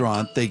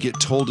restaurant. They get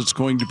told it's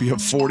going to be a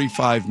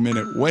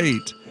 45-minute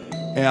wait.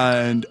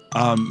 And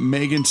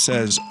Megan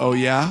says, oh,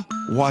 yeah,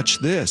 watch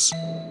this.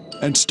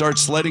 And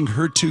starts letting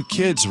her two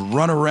kids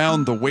run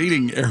around the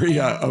waiting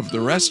area of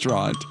the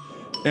restaurant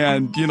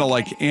and,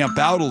 amp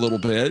out a little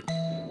bit.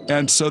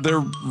 And so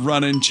they're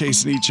running,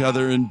 chasing each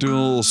other and doing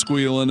a little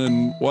squealing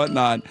and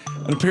whatnot.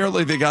 And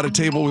apparently they got a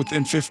table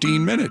within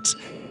 15 minutes.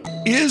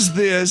 Is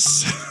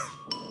this...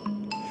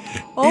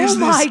 Oh,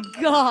 my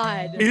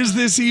God. Is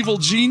this evil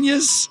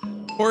genius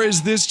or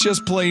is this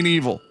just plain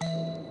evil?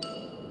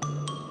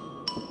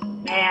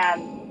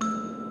 Man,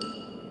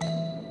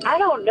 I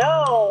don't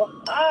know.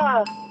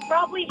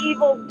 Probably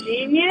evil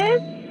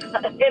genius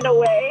in a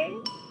way.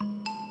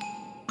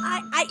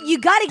 You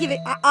got to give it.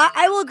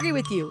 I will agree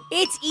with you.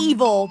 It's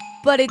evil,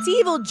 but it's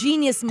evil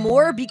genius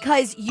more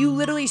because you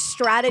literally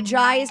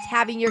strategized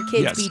having your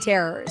kids be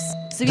terrorists.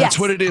 So that's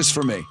what it is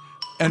for me,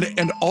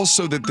 and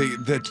also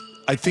that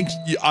I think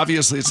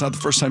obviously it's not the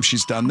first time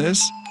she's done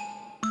this.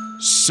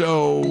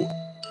 So,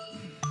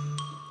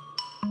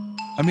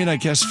 I mean, I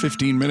guess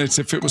 15 minutes.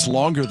 If it was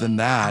longer than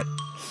that,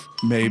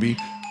 maybe.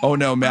 Oh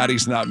no, Maddie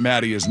is not.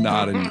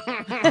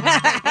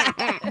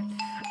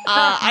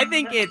 I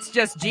think it's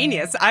just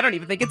genius. I don't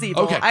even think it's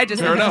evil. Okay, I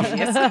just fair think enough.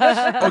 it's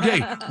genius.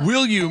 Okay,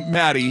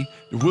 Maddie,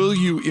 will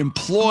you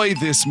employ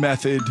this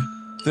method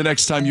the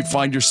next time you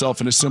find yourself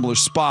in a similar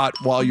spot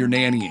while you're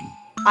nannying?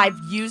 I've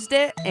used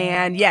it,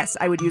 and yes,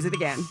 I would use it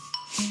again.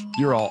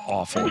 You're all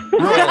awful.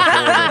 You're all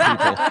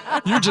horrible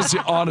people. You're just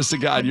honest to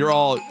God. You're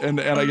all, and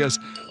I guess,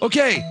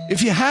 okay,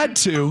 if you had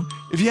to,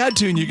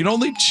 and you can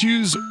only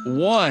choose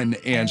one,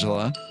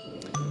 Angela.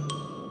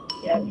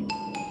 Yes.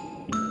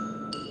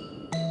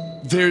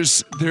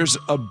 There's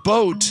a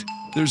boat,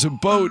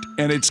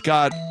 and it's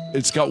got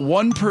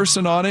one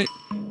person on it,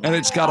 and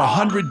it's got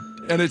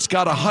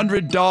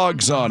 100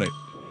 dogs on it.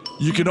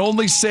 You can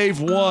only save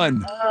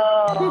one.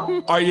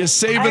 Oh. Are you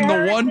saving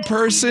the one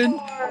person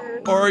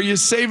or are you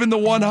saving the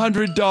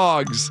 100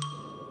 dogs?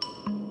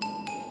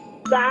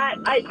 That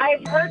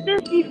I've heard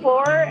this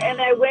before,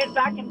 and I went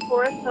back and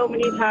forth so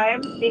many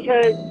times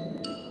because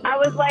I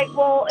was like,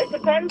 well, it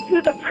depends who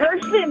the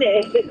person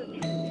is.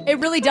 It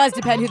really does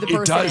depend who the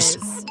person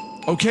is.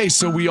 Okay,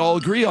 so we all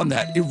agree on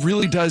that. It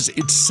really does.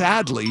 It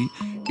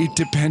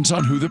depends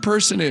on who the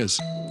person is.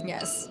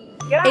 Yes.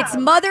 Yeah. It's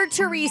Mother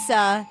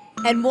Teresa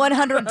and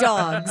 100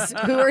 dogs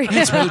who are.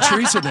 It's Mother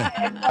Teresa then.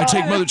 I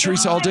take Mother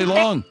Teresa all day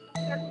long.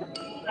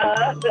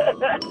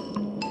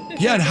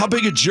 Yeah, and how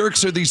big of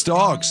jerks are these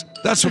dogs?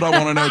 That's what I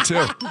want to know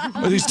too.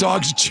 Are these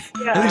dogs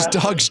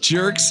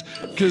jerks?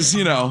 Because,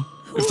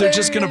 if they're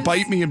just going to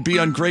bite me and be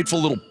ungrateful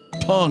little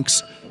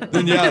punks,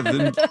 then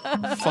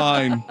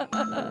fine.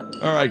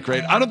 All right,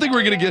 great. I don't think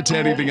we're going to get to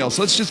anything else.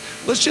 Let's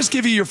just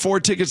give you your 4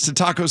 tickets to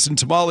tacos and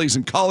tamales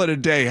and call it a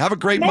day. Have a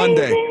great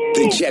Monday.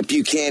 The Chet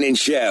Buchanan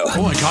Show.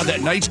 Oh my God,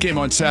 that Knights game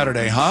on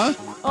Saturday, huh?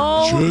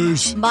 Oh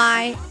Jeez.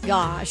 my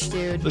gosh,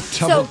 dude.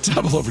 The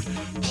double over.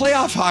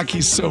 Playoff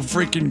hockey's so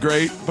freaking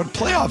great, but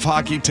playoff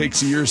hockey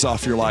takes years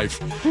off your life.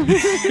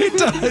 It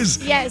does.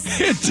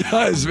 Yes. It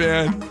does,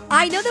 man.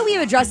 I know that we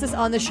have addressed this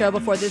on the show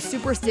before, this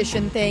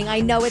superstition thing. I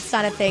know it's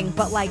not a thing,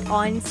 but like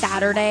on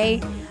Saturday,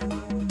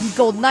 the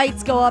Golden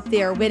Knights go up,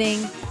 they're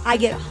winning. I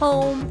get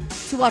home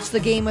to watch the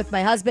game with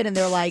my husband, and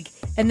they're like,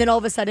 and then all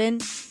of a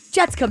sudden,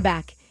 Jets come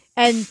back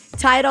and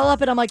tie it all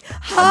up, and I'm like,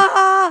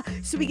 ha!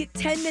 So we get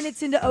 10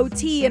 minutes into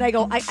OT, and I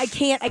go, I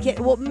can't.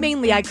 Well,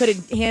 mainly I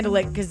couldn't handle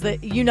it because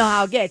you know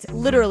how it gets.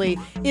 Literally,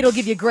 it'll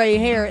give you gray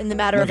hair in the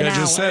matter of an hour. Like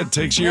I just said,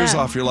 takes years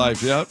off your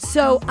life. Yep.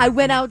 So I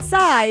went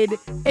outside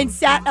and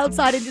sat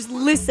outside and just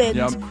listened.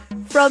 Yep.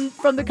 From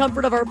the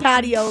comfort of our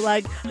patio,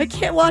 like, I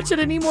can't watch it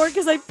anymore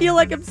because I feel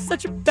like I'm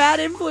such a bad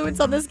influence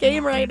on this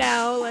game right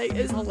now. Like,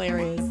 it's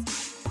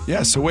hilarious.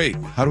 Yeah, so wait,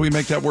 how do we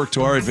make that work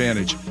to our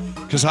advantage?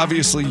 Because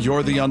obviously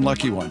you're the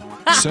unlucky one.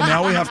 So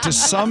now we have to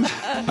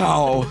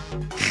somehow...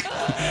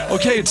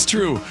 Okay, it's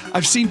true.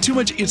 I've seen too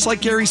much. It's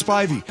like Gary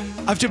Spivey.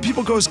 After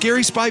people go, is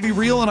Gary Spivey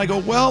real? And I go,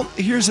 well,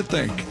 here's the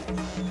thing.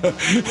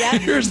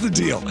 Here's the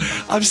deal.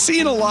 I've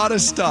seen a lot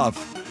of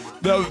stuff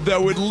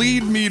that would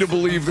lead me to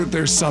believe that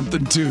there's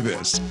something to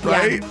this,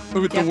 right?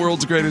 With the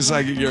world's greatest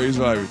psychic, Gary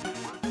Spivey.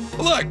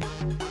 Look,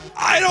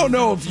 I don't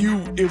know if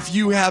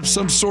you have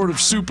some sort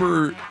of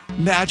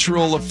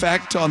supernatural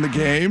effect on the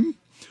game,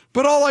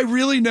 but all I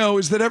really know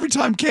is that every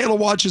time Kayla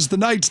watches the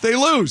Knights, they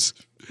lose.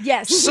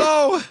 Yes.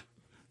 So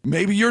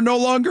maybe you're no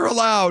longer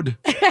allowed.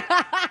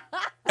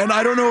 And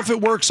I don't know if it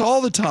works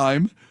all the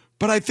time,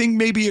 but I think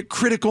maybe at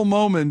critical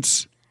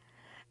moments,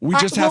 we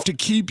just have to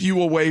keep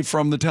you away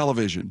from the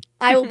television.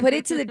 I will put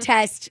it to the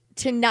test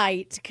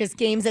tonight because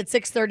game's at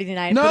 6:30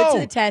 tonight. No, put it to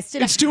the test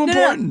tonight. It's too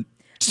important. No.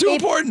 It's too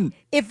important.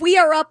 If we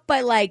are up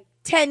by like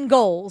 10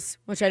 goals,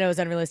 which I know is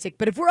unrealistic,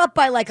 but if we're up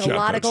by like a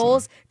lot of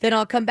goals, then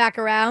I'll come back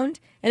around.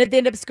 And if they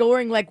end up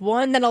scoring like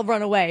 1, then I'll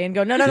run away and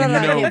go, no.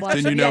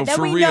 Then you know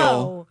for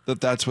real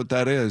that that's what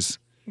that is.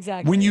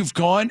 Exactly. When you've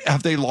gone,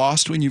 have they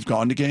lost when you've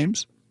gone to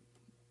games?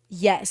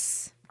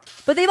 Yes.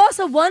 But they've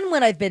also won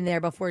when I've been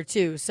there before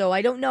too. So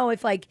I don't know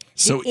if like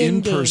so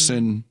in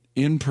person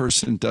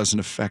doesn't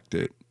affect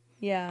it.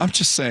 Yeah. I'm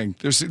just saying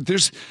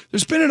there's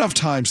been enough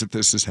times that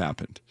this has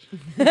happened.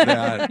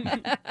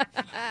 That,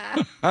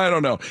 I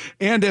don't know.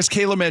 And as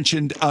Kayla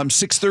mentioned,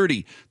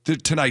 6:30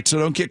 tonight, so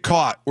don't get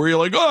caught where you're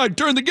like, oh, I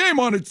turned the game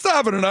on at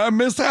 7 and I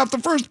missed half the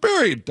first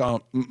period.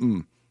 Don't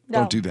do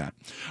that.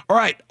 All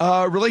right,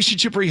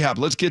 relationship rehab.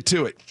 Let's get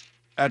to it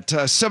at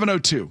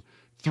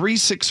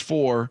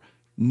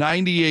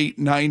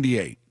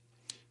 702-364-9898.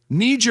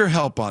 Need your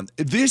help on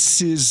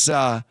this. Is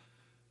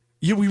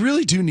we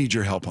really do need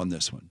your help on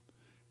this one,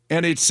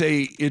 and it's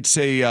a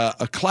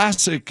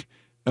classic.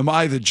 Am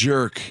I the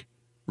jerk?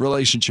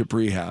 Relationship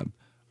rehab.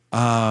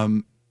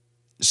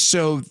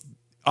 So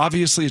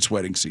obviously it's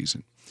wedding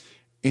season,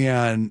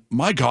 and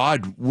my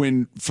God,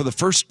 when for the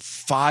first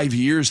 5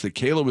 years that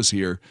Kayla was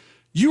here,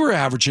 you were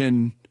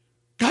averaging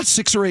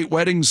 6 or 8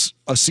 weddings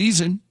a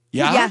season.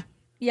 Yeah.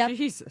 Yeah.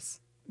 Jesus.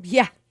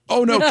 Yeah.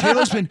 Oh no,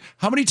 Kayla's been.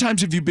 How many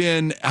times have you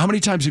been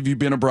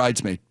a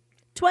bridesmaid?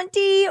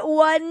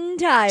 21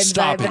 times.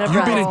 Stop it.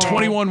 You've been in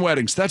 21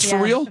 weddings. That's for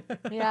real?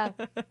 Yeah.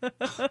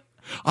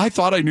 I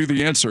thought I knew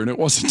the answer, and it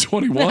wasn't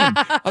 21.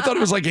 I thought it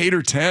was like 8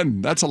 or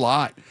 10. That's a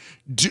lot.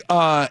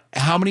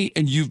 How many?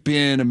 And you've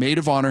been a maid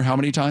of honor how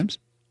many times?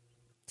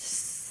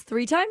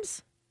 3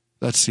 times.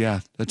 That's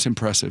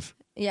impressive.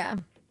 Yeah.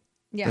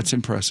 That's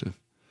impressive.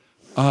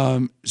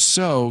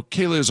 So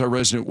Kayla is our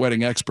resident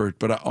wedding expert,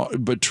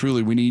 but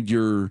truly we need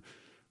your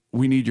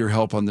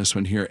help on this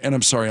one here. And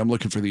I'm sorry, I'm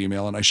looking for the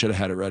email, and I should have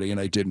had it ready, and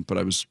I didn't. But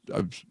I was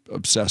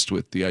obsessed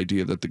with the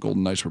idea that the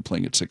Golden Knights were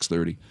playing at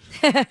 6:30.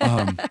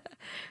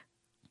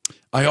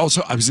 I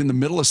was in the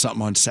middle of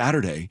something on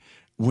Saturday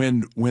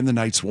when the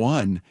Knights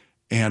won,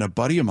 and a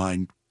buddy of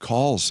mine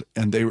calls,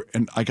 and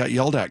I got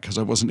yelled at because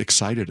I wasn't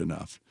excited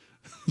enough.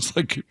 It's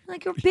like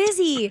you're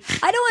busy.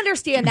 I don't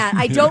understand that.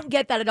 I don't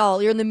get that at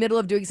all. You're in the middle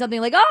of doing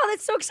something like, oh,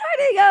 that's so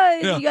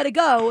exciting. You got to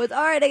go. All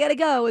right, I got to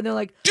go. And they're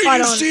like, Did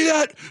you see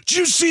that? Did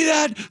you see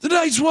that? The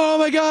Knights won. Oh,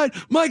 my God.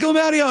 Michael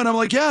Matteo. And I'm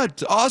like, yeah,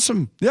 it's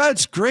awesome. Yeah,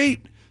 it's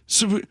great.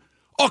 So,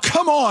 oh,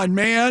 come on,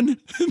 man.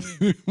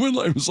 When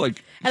I was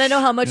like. And I know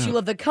how much you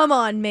love the come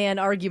on, man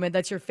argument.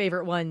 That's your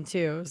favorite one,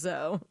 too.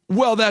 So.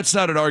 Well, that's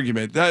not an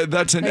argument.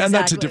 That's and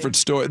that's a different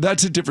story.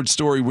 That's a different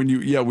story when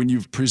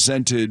you've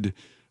presented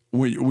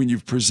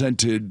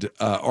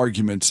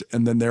arguments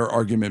and then their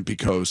argument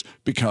becomes,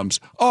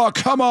 oh,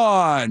 come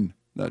on.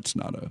 That's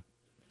not an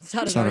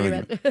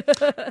argument.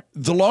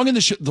 The long and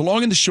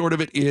the short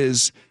of it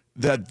is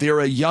that they're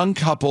a young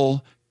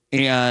couple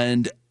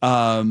and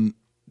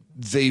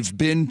they've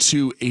been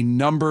to a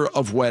number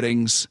of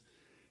weddings,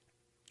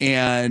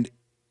 and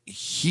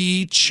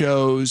he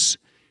chose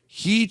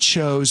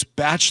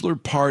bachelor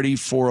party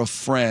for a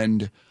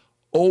friend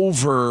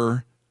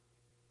over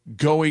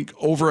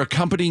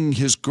accompanying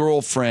his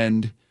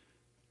girlfriend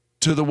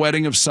to the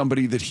wedding of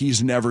somebody that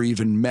he's never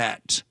even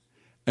met.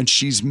 And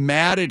she's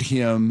mad at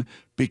him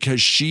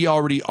because she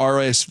already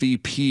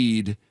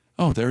RSVP'd.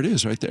 Oh, there it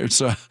is right there.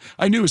 So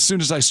I knew as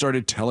soon as I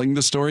started telling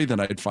the story,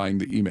 then I'd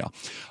find the email.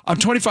 I'm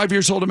 25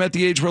 years old. I'm at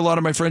the age where a lot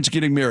of my friends are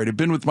getting married. I've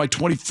been with my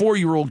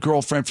 24-year-old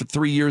girlfriend for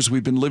 3 years.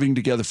 We've been living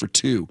together for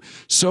 2.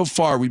 So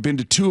far, we've been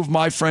to 2 of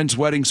my friends'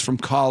 weddings from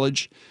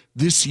college.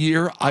 This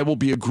year, I will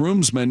be a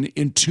groomsman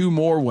in 2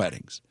 more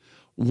weddings.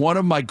 One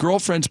of my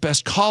girlfriend's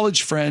best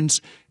college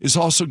friends is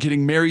also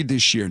getting married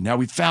this year. Now,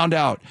 we found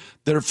out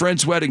that her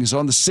friend's wedding is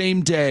on the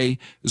same day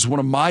as one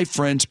of my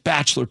friend's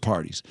bachelor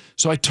parties.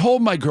 So I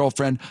told my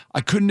girlfriend I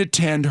couldn't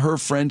attend her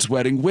friend's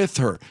wedding with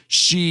her.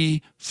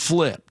 She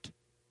flipped.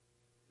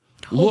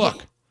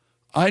 Look,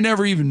 I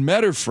never even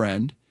met her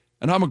friend,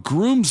 and I'm a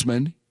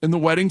groomsman in the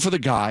wedding for the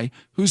guy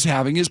who's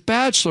having his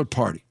bachelor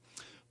party.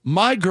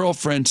 My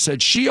girlfriend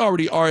said she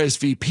already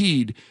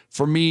RSVP'd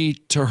for me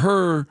to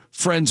her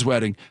friend's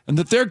wedding and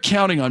that they're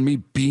counting on me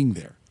being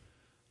there.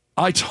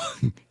 You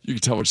can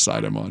tell which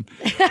side I'm on.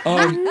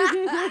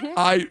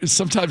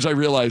 Sometimes I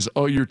realize,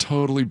 you're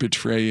totally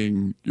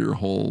betraying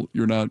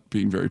you're not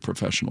being very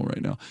professional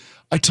right now.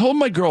 I told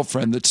my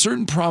girlfriend that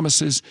certain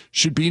promises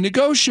should be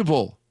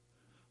negotiable.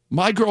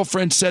 My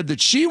girlfriend said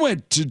that she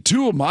went to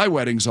 2 of my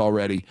weddings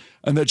already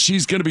and that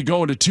she's going to be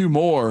going to 2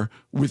 more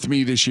with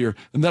me this year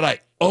and that I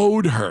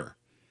owed her.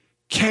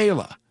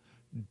 Kayla,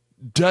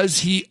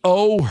 does he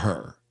owe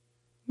her?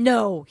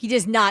 No, he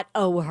does not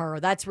owe her.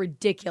 That's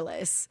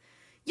ridiculous.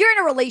 You're in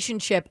a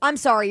relationship. I'm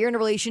sorry, you're in a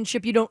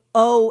relationship. You don't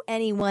owe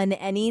anyone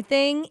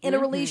anything in a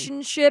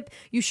relationship.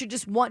 You should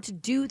just want to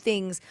do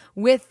things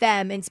with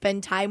them and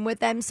spend time with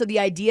them. So the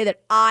idea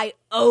that I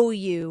owe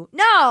you,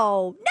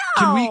 no.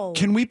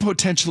 Can we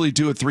potentially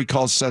do a 3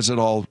 calls says it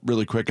all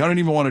really quick? I don't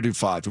even want to do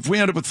 5. If we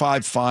end up with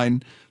 5,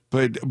 fine.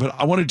 But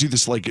I want to do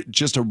this like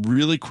just a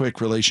really quick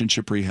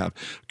relationship rehab,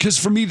 because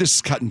for me this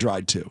is cut and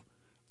dried too.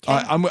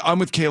 Okay. I'm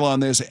with Kayla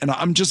on this, and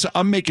I'm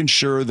making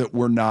sure that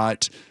we're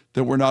not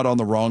on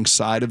the wrong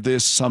side of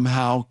this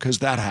somehow, because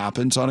that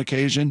happens on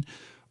occasion.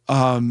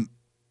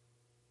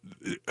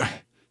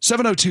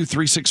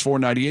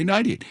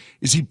 702-364-9898.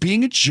 Is he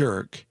being a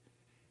jerk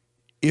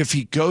if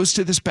he goes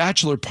to this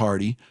bachelor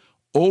party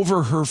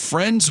over her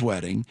friend's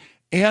wedding?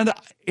 And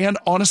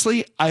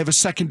honestly, I have a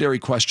secondary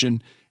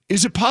question.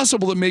 Is it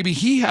possible that maybe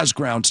he has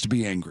grounds to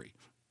be angry?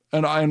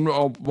 And I'm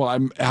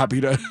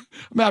happy to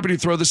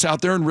throw this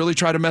out there and really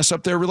try to mess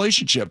up their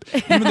relationship.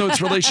 Even though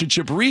it's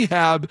relationship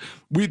rehab,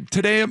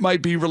 today it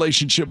might be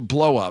relationship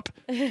blow up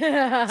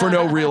for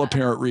no real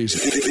apparent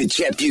reason. The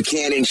Chet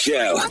Buchanan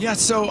Show. Yeah,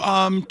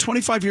 so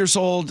 25 years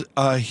old.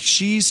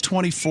 She's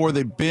 24.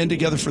 They've been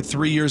together for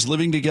 3 years,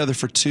 living together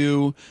for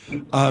 2.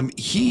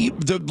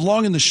 The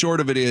long and the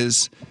short of it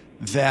is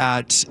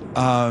that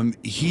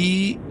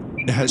he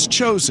has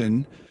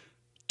chosen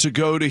to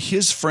go to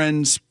his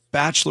friend's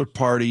bachelor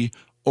party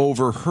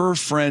over her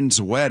friend's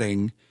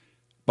wedding.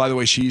 By the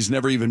way, she's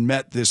never even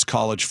met this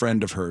college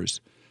friend of hers.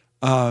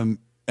 And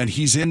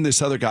he's in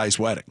this other guy's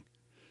wedding.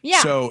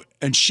 Yeah. So,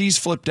 and she's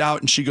flipped out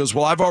and she goes,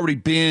 well, I've already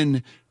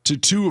been to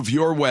 2 of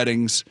your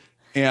weddings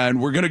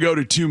and we're going to go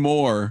to 2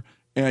 more.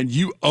 And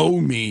you owe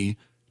me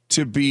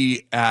to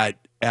be at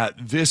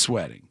this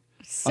wedding.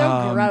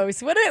 So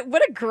gross. What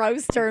a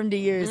gross term to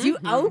use. You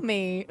owe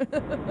me.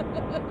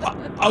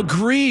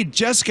 Agreed.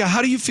 Jessica,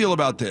 how do you feel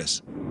about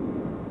this?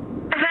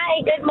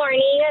 Hi, good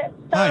morning.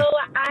 So Hi.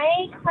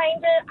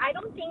 I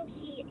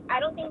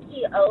don't think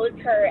he owes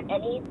her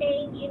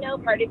anything. You know,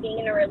 part of being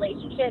in a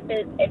relationship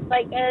is it's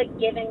like a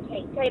give and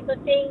take type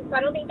of thing. So I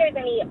don't think there's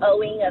any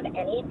owing of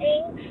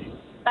anything.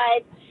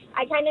 But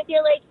I kind of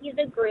feel like he's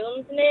a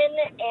groomsman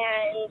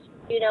and,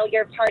 you know,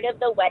 you're part of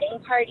the wedding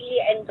party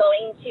and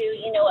going to,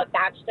 you know, a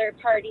bachelor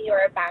party or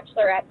a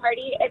bachelorette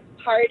party. It's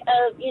part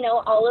of, you know,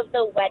 all of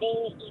the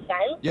wedding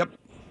events. Yep.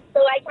 So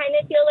I kind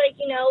of feel like,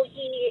 you know,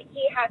 he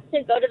has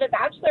to go to the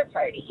bachelor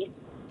party.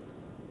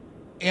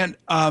 And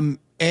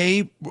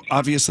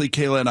obviously,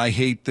 Kayla and I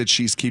hate that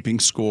she's keeping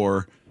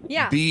score.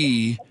 Yeah.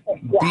 B,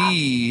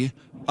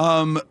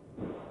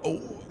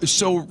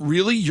 So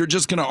really, you're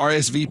just going to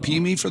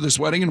RSVP me for this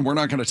wedding and we're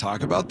not going to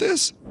talk about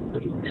this?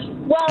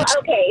 Well,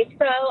 okay,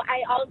 so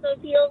I also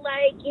feel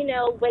like,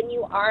 when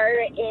you are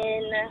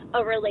in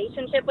a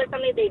relationship with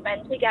somebody, they've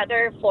been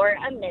together for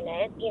a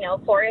minute,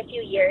 for a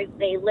few years,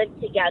 they live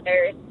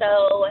together.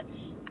 So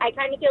I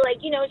kind of feel like,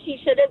 she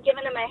should have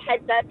given him a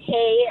heads up.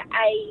 Hey,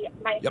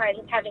 my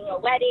friend's having a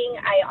wedding.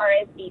 I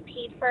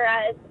RSVP'd for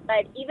us.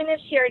 But even if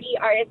she already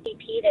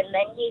RSVP'd and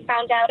then he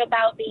found out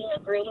about being a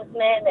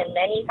groomsman and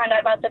then he found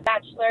out about the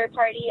bachelor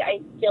party,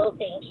 I still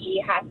think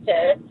she has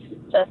to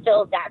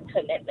fulfill that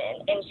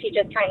commitment. And she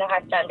just kind of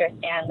has to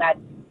understand that's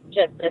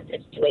just the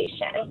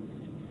situation.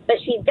 But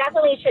she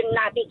definitely should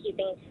not be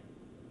keeping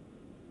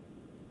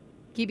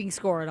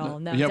score at all.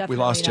 No, yep, we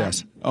lost not.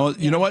 Jess. Oh,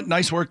 you know what?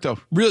 Nice work, though.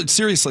 Really,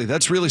 seriously,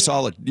 that's really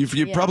solid.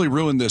 You've probably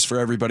ruined this for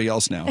everybody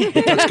else now.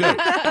 But that's good.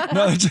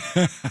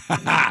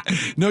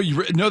 No,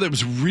 that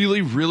was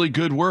really, really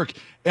good work.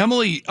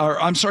 Emily,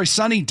 I'm sorry,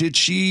 Sunny, did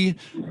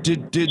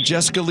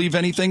Jessica leave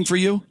anything for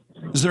you?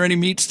 Is there any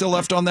meat still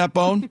left on that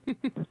bone?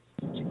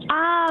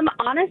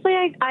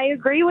 Honestly, I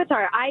agree with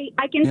her.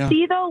 I can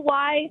see, though,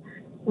 why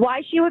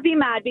she would be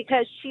mad,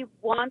 because she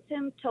wants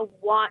him to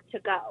want to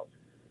go.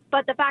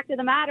 But the fact of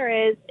the matter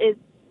is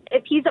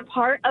if he's a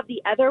part of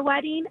the other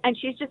wedding and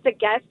she's just a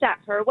guest at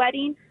her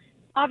wedding,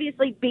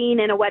 obviously being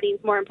in a wedding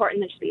is more important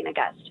than just being a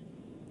guest.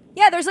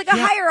 Yeah, there's like a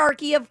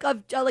hierarchy of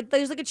like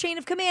there's like a chain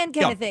of command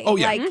kind of thing. Oh,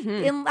 yeah. Like,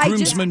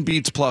 Groomsman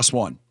beats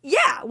 +1. Yeah,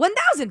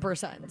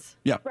 1,000%.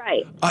 Yeah.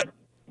 Right.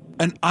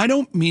 And I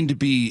don't mean to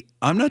be,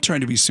 I'm not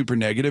trying to be super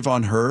negative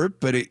on her,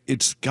 but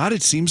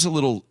it seems a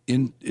little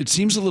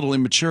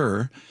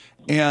immature.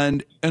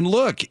 And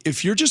look,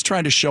 if you're just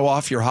trying to show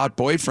off your hot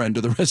boyfriend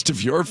to the rest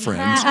of your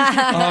friends,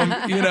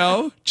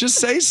 just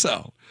say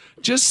so.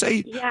 Just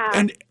say,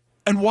 and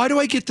why do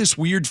I get this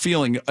weird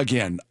feeling?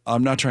 Again,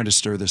 I'm not trying to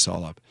stir this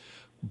all up,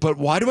 but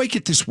why do I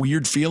get this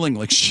weird feeling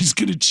like she's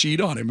going to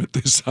cheat on him at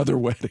this other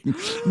wedding?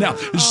 Now,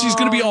 she's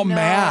going to be all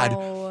mad.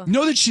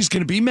 Know that she's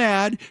going to be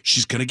mad.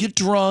 She's going to get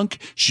drunk.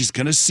 She's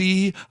going to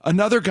see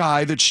another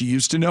guy that she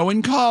used to know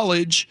in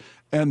college.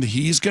 And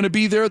he's going to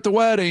be there at the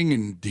wedding,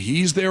 and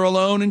he's there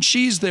alone, and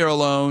she's there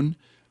alone.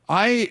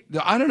 I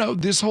don't know.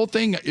 This whole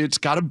thing, it's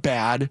got a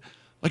bad,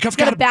 like I've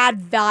got a bad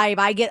vibe.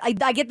 I get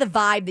the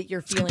vibe that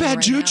you're feeling. It's got bad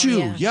right juju.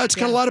 Now. Yeah, it's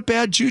got a lot of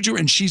bad juju,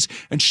 and she's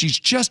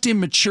just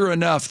immature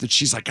enough that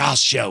she's like, I'll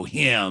show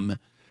him,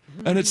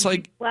 and it's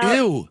like,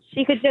 ew.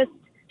 She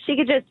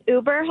could just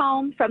Uber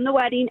home from the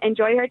wedding,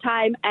 enjoy her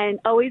time, and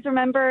always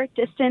remember,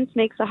 distance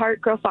makes the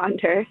heart grow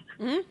fonder.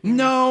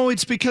 No,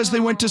 it's because they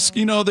went to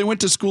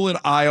school in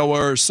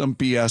Iowa or some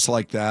BS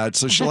like that.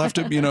 So she'll have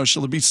to,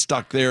 she'll be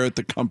stuck there at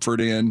the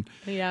Comfort Inn,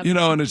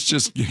 and it's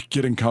just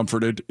getting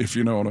comforted, if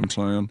you know what I'm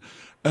saying.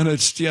 And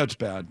it's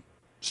bad.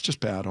 It's just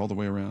bad all the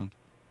way around.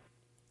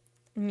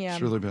 Yeah.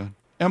 It's really bad.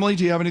 Emily,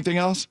 do you have anything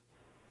else?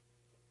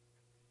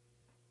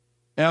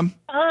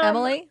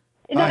 Emily?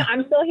 No,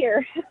 I'm still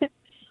here.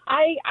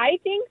 I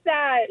think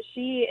that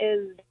she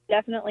is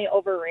definitely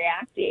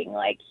overreacting.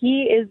 Like,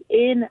 he is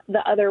in the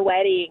other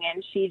wedding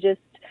and she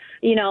just,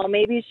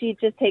 maybe she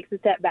just takes a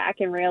step back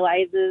and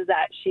realizes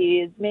that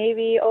she's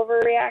maybe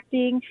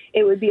overreacting.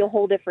 It would be a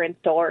whole different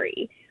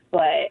story.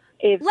 But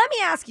let me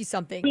ask you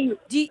something.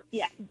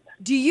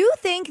 Do you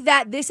think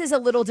that this is a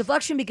little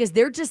deflection because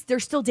they're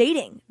still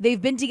dating?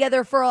 They've been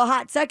together for a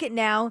hot second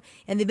now,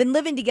 and they've been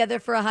living together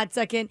for a hot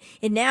second,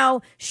 and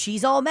now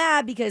she's all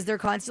mad because they're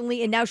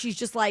constantly, and now she's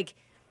just like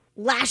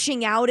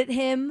lashing out at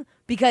him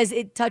because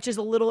it touches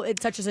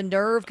a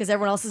nerve because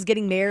everyone else is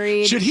getting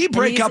married. Should he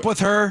break up with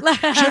her?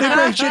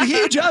 Should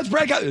he just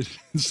break up?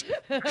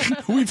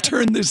 We've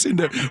turned this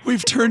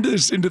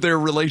into their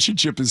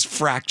relationship is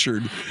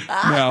fractured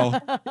now.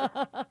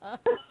 I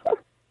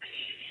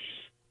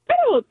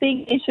don't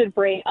think they should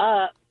break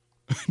up.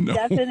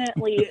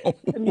 Definitely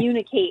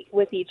communicate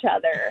with each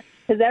other,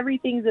 because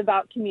everything's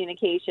about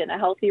communication. A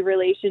healthy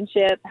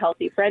relationship,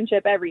 healthy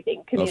friendship,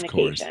 everything,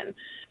 communication.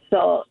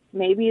 So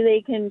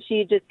maybe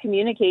she just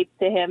communicates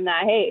to him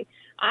that, hey,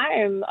 I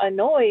am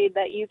annoyed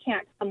that you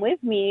can't come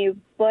with me,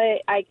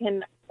 but I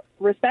can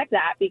respect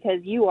that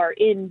because you are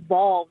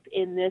involved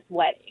in this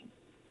wedding.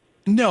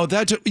 No,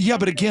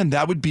 but again,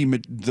 that would be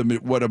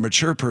what a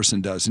mature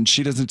person does, and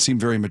she doesn't seem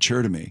very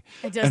mature to me.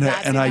 That's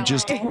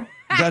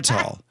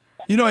all.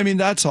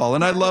 That's all.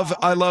 And I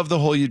love the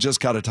whole you just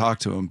got to talk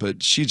to him,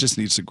 but she just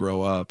needs to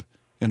grow up.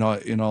 In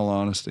all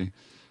honesty,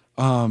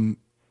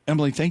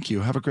 Emily, thank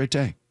you. Have a great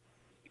day.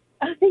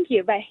 Oh, thank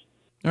you. Bye.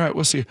 All right,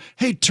 we'll see you.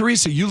 Hey,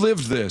 Teresa, you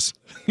lived this.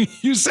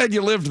 You said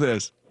you lived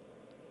this.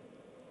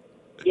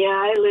 Yeah,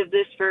 I lived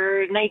this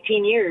for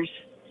 19 years.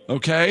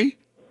 Okay.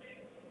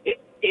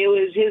 It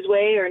was his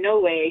way or no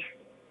way.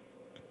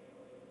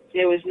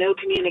 There was no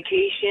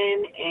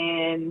communication,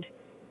 and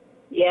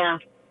yeah,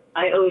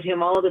 I owed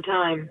him all the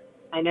time.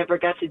 I never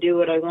got to do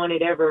what I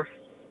wanted ever.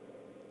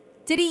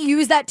 Did he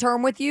use that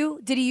term with you?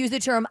 Did he use the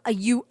term,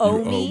 you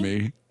owe me? You owe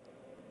me.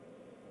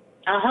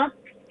 Uh-huh.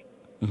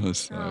 That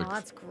sucks. Oh,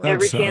 that's gross.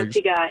 Every chance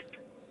he got.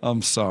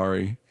 I'm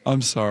sorry.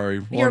 I'm sorry.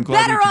 Well, You're I'm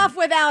glad better we can- off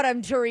without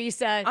him,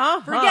 Teresa.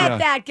 Forget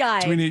that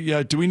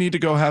guy. Do we need to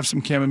go have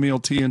some chamomile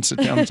tea and sit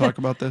down and talk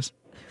about this?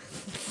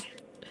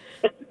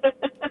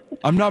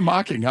 I'm not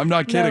mocking. I'm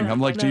not kidding. I'm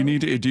like, do you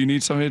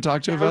need somebody to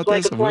talk to about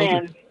Sounds this? like a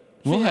plan.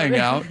 We'll hang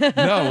out.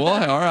 No,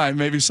 all right.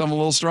 Maybe something a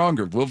little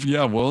stronger. We'll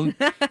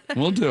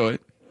do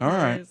it. All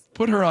right.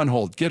 Put her on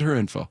hold. Get her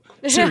info.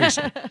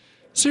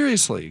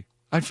 Seriously.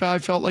 I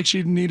felt like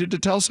she needed to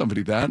tell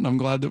somebody that, and I'm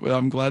glad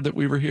that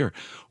we were here.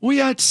 Well,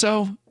 yeah.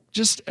 So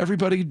just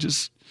everybody,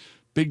 just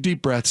big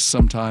deep breaths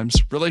sometimes.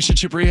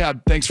 Relationship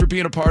rehab. Thanks for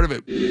being a part of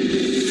it.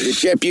 The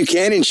Chet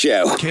Buchanan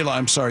Show. Kayla,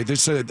 I'm sorry.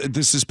 This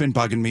has been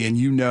bugging me,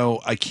 and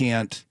I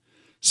can't.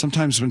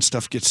 Sometimes when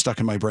stuff gets stuck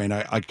in my brain,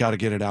 I got to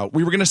get it out.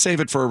 We were going to save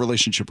it for a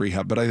relationship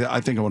rehab, but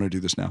I think I want to do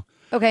this now.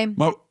 Okay.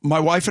 My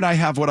wife and I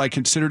have what I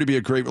consider to be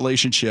a great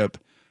relationship.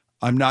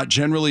 I'm not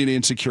generally an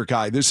insecure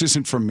guy. This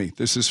isn't from me.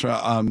 This is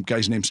from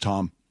guy's name's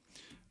Tom.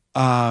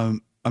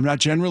 I'm not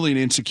generally an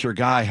insecure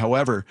guy.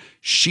 However,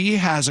 she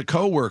has a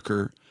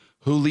coworker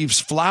who leaves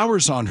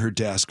flowers on her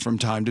desk from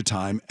time to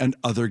time and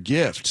other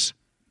gifts.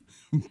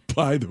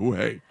 By the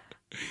way.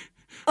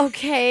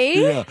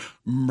 Okay. Yeah.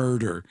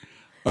 Murder.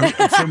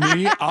 For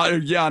me,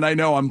 and I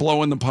know I'm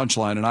blowing the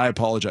punchline, and I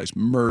apologize.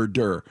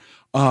 Murder.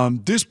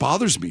 This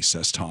bothers me,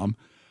 says Tom.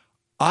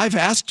 I've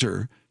asked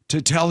her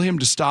to tell him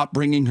to stop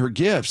bringing her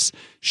gifts.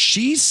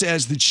 She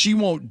says that she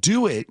won't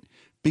do it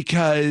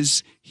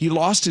because he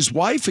lost his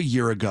wife a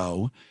year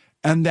ago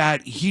and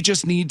that he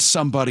just needs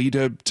somebody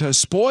to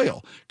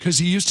spoil because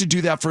he used to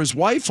do that for his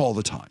wife all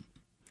the time.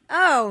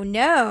 Oh,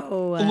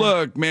 no.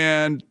 Look,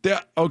 man.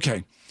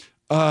 Okay.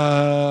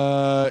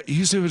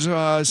 He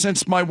says,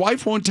 since my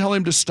wife won't tell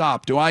him to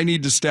stop, do I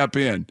need to step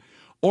in?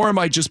 Or am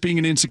I just being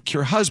an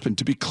insecure husband?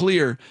 To be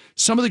clear,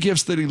 some of the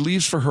gifts that he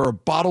leaves for her are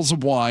bottles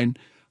of wine,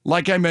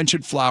 like I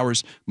mentioned,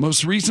 flowers,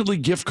 most recently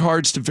gift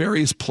cards to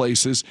various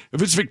places.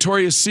 If it's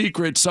Victoria's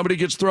Secret, somebody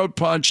gets throat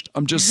punched.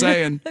 I'm just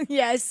saying.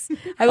 Yes,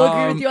 I will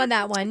agree with you on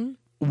that one.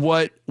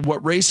 What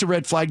raised a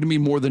red flag to me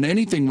more than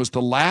anything was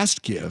the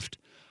last gift.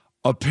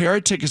 A pair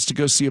of tickets to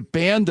go see a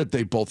band that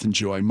they both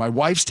enjoy. My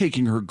wife's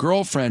taking her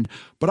girlfriend,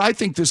 but I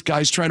think this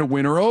guy's trying to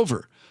win her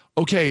over.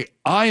 Okay,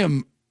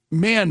 now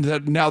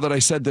that I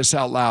said this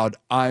out loud,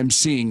 I'm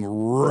seeing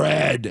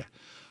red.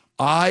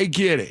 I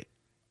get it.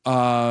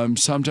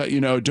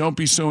 Sometimes, don't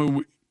be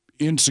so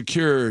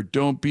insecure.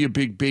 Don't be a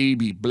big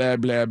baby, blah,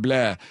 blah,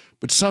 blah.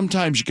 But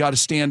sometimes you got to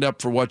stand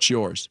up for what's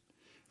yours.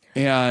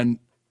 And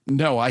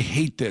no, I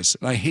hate this.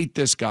 And I hate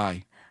this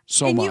guy.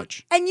 So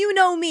much. And you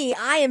know me,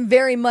 I am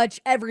very much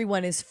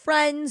everyone is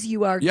friends.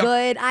 You are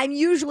good. I'm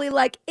usually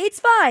like, it's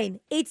fine.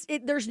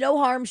 There's no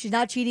harm. She's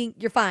not cheating.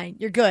 You're fine.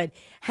 You're good.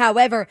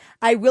 However,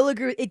 I will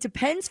agree. It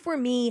depends for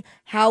me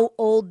how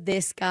old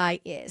this guy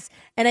is.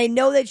 And I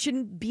know that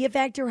shouldn't be a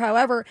factor.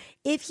 However,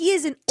 if he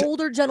is an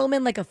older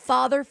gentleman, like a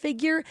father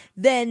figure,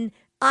 then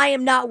I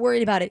am not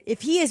worried about it.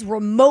 If he is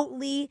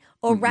remotely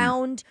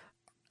around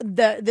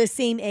the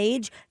same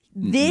age,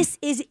 this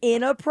is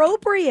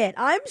inappropriate.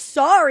 I'm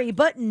sorry,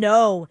 but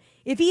no.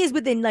 If he is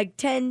within like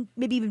 10,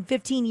 maybe even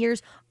 15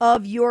 years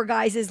of your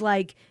guys'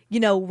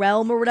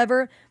 realm or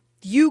whatever,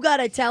 you got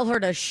to tell her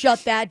to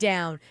shut that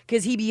down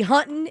because he be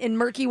hunting in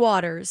murky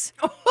waters.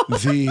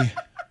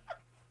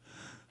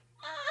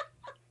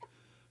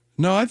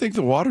 No, I think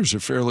the waters are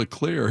fairly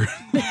clear.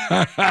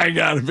 I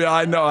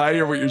know. I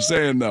hear what you're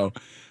saying, though.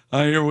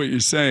 I hear what you're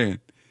saying.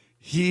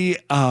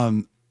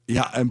 And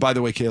by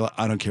the way, Kayla,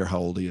 I don't care how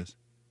old he is.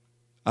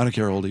 I don't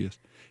care how old he is.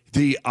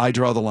 I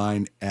draw the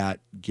line at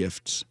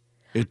gifts.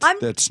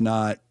 That's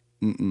not.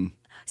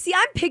 See,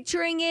 I'm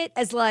picturing it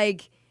as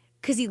like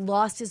because he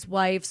lost his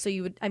wife, so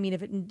you would. I mean,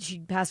 if she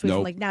passed away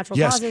from like natural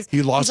causes. Yes,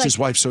 he lost his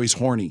wife, so he's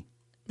horny.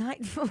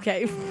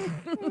 Okay.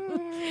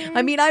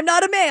 I mean, I'm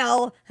not a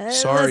male,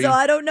 Sorry, so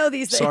I don't know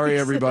these things. Sorry,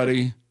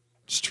 everybody.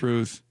 It's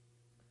truth.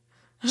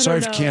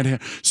 Sorry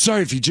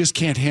if you just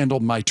can't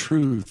handle my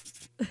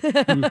truth.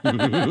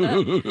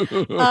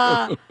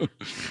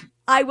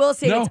 I will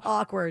say it's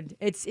awkward.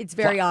 It's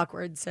very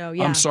awkward. So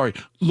yeah. I'm sorry.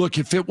 Look,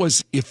 if it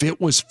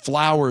was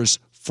flowers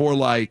for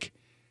like,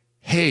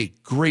 hey,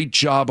 great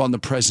job on the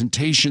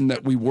presentation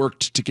that we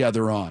worked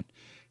together on.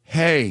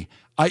 Hey,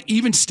 I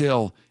even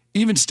still,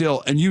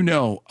 and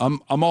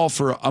I'm all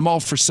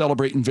for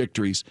celebrating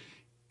victories.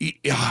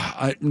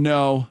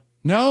 No,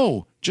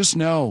 just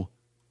no.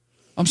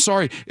 I'm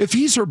sorry. If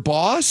he's her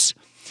boss,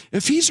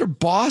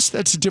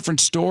 that's a different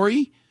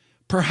story.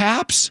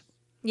 Perhaps.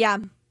 Yeah.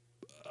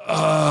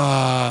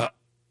 And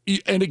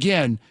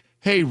again,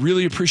 hey,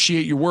 really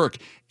appreciate your work.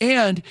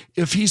 And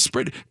if he's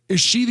is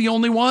she the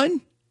only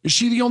one? Is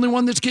she the only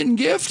one that's getting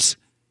gifts?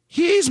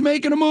 He's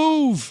making a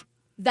move.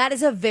 That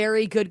is a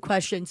very good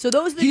question. So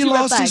those are the he two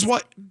lost red his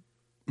wife.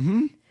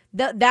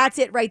 That's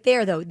it right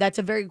there, though. That's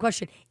a very good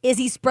question. Is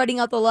he spreading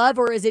out the love,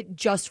 or is it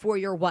just for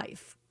your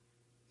wife?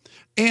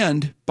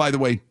 And by the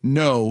way,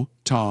 no,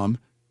 Tom,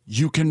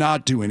 you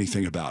cannot do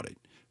anything about it.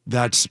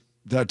 That's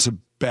a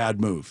bad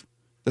move.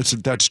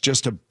 That's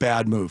just a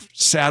bad move.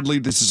 Sadly,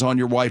 this is on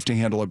your wife to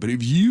handle it. But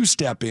if you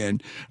step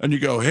in and you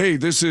go, hey,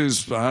 this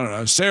is, I don't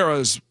know,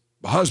 Sarah's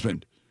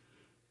husband,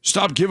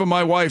 stop giving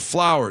my wife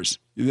flowers.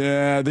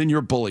 Yeah, then you're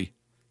a bully.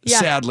 Yeah.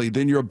 Sadly,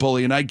 then you're a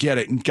bully, and I get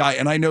it.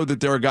 And I know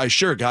that there are guys,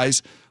 sure,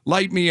 guys,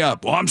 light me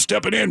up. Well, I'm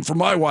stepping in for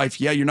my wife.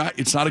 Yeah, you're not.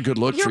 It's not a good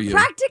look for you. You're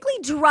practically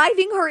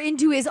driving her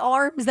into his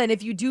arms then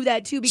if you do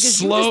that too, because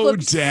slow you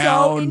just look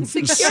down.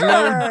 so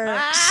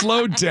insecure.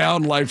 Slow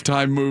down,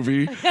 Lifetime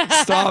movie.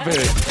 Stop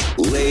it.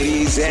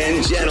 Ladies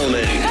and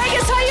gentlemen.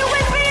 Vegas, are you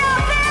with me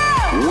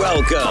out there?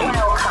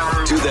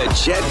 Welcome to the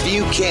Chet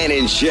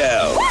Buchanan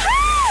Show.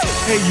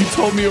 Hey, you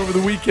told me over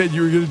the weekend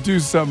you were going to do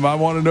something. I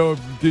want to know,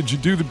 did you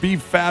do the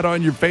beef fat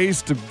on your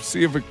face to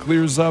see if it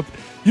clears up?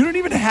 You don't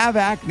even have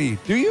acne,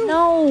 do you?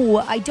 No,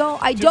 I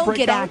don't. I don't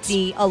get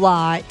acne a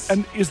lot.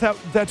 And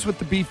that's what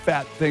the beef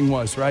fat thing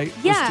was, right?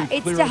 Yeah,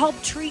 it's to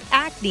help treat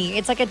acne.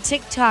 It's like a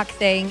TikTok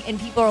thing, and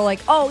people are like,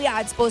 "Oh yeah,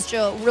 it's supposed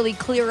to really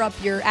clear up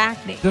your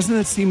acne." Doesn't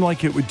that seem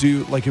like it would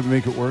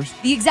make it worse?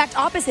 The exact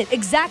opposite.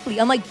 Exactly.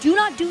 I'm like, do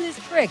not do this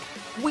trick.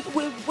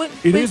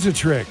 It is a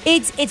trick.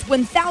 It's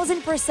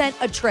 1,000%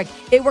 a trick.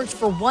 It works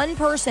for one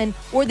person,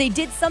 or they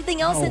did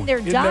something else in their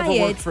diet. It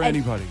never worked for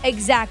anybody.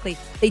 Exactly.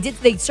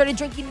 They started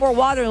drinking more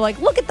water. Like,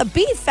 look at the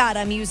beef fat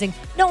I'm using.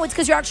 No, it's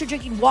because you're actually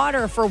drinking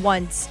water for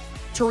once,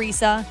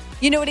 Teresa.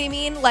 You know what I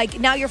mean? Like,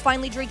 now you're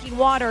finally drinking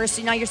water,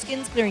 so now your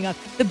skin's clearing up.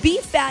 The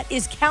beef fat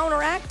is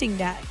counteracting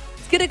that.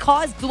 It's going to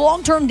cause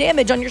long-term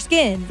damage on your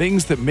skin.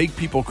 Things that make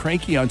people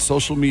cranky on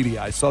social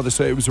media. I saw this.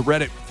 It was a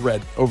Reddit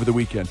thread over the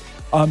weekend.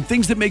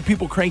 Things that make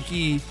people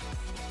cranky,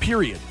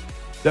 period,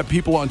 that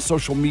people on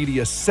social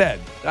media said.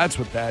 That's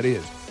what that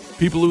is.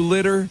 People who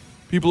litter,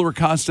 people who are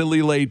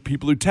constantly late,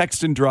 people who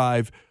text and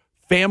drive,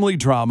 family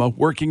drama,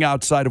 working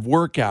outside of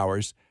work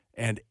hours,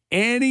 and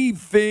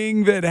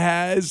anything that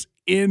has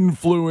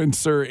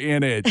influencer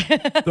in it.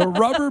 The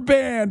rubber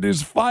band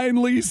is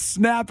finally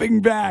snapping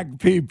back,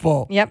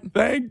 people. Yep.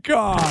 Thank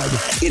God.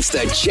 It's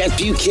the Chet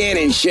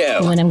Buchanan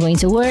Show. When I'm going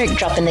to work,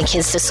 dropping the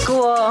kids to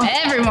school.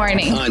 Every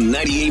morning. On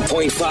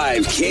 98.5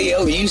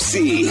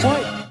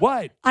 KLUC.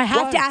 What? I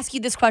have to ask you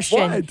this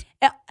question.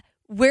 What?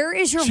 Where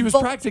is your She was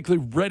practically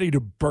ready to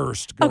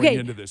burst going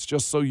into this,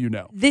 just so you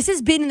know. This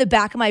has been in the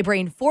back of my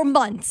brain for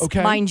months,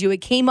 mind you.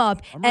 It came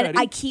up, and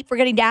I keep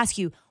forgetting to ask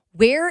you,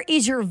 where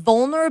is your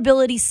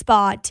vulnerability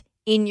spot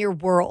in your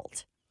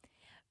world?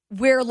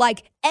 Where,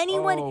 like,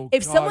 anyone,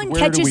 if someone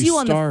catches you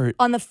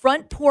on the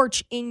front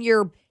porch in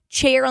your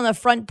chair on the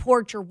front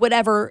porch or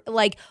whatever,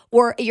 like,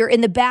 or you're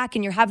in the back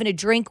and you're having a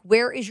drink,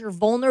 where is your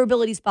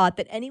vulnerability spot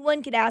that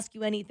anyone could ask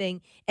you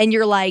anything and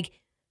you're like,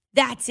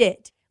 that's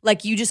it.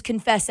 Like, you just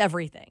confess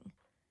everything.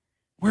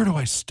 Where do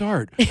I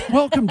start?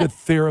 Welcome to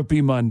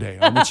Therapy Monday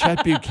on the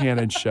Chet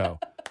Buchanan Show.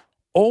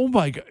 Oh,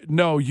 my God.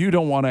 No, you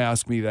don't want to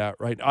ask me that,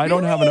 right? I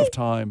don't have enough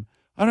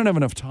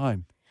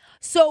time.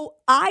 So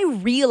I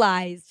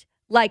realized,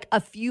 like,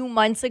 a few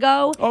months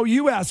ago. Oh,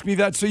 you asked me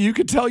that so you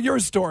could tell your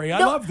story.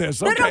 I love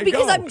this. Okay, no,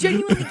 because I'm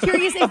genuinely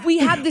curious if we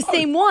have the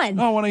same one.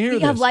 I want to hear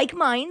this. We have like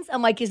minds.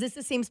 I'm like, is this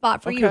the same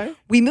spot for you?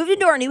 We moved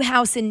into our new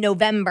house in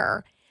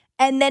November.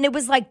 And then it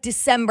was like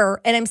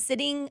December, and I'm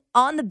sitting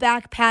on the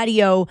back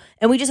patio,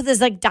 and we just have this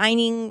like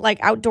dining, like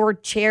outdoor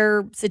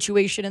chair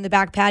situation in the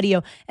back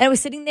patio. And I was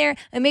sitting there,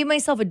 I made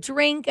myself a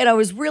drink, and I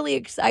was really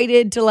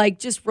excited to like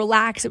just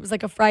relax. It was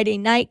like a Friday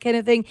night kind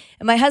of thing.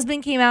 And my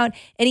husband came out,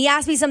 and he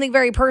asked me something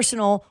very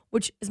personal,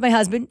 which is my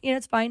husband. You know,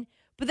 it's fine.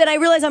 But then I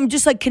realized I'm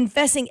just like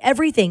confessing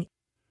everything.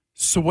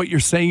 So what you're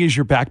saying is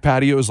your back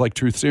patio is like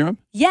truth serum?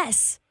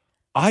 Yes.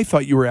 I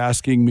thought you were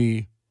asking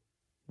me,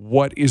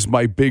 what is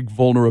my big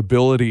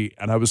vulnerability?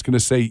 And I was going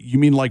to say, you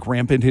mean like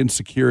rampant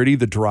insecurity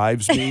that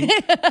drives me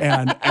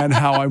and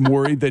how I'm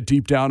worried that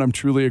deep down I'm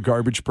truly a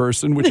garbage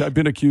person, which I've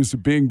been accused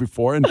of being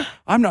before. And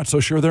I'm not so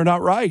sure they're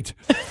not right.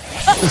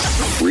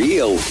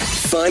 Real,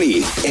 funny,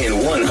 and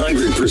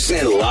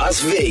 100% Las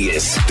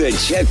Vegas. The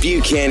Chet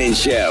Buchanan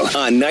Show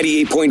on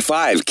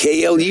 98.5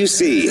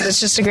 KLUC. It's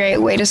just a great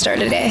way to start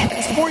a day.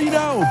 Before we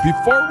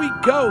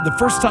go, the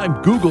first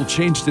time Google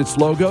changed its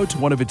logo to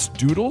one of its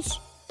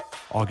doodles,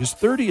 August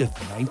 30th,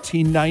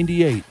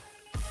 1998.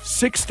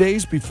 6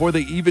 days before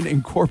they even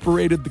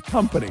incorporated the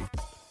company.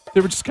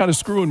 They were just kind of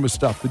screwing with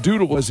stuff. The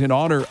doodle was in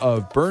honor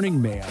of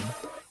Burning Man,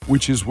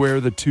 which is where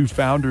the two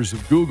founders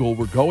of Google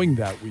were going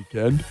that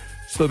weekend.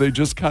 So they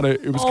just kind of,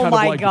 it was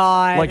like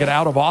an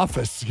out of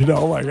office, you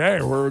know, like,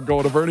 hey, we're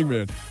going to Burning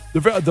Man.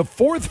 The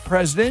fourth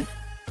president,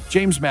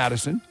 James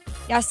Madison.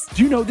 Yes.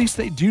 Do you know these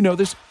things? Do you know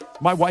this?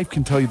 My wife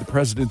can tell you the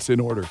presidents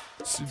in order.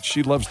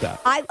 She loves that.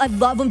 I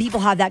love when people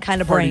have that kind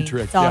of brain. Party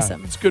trick. It's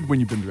awesome. Yeah, it's good when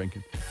you've been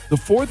drinking. The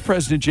fourth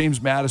president,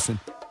 James Madison,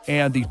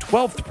 and the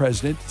 12th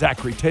president,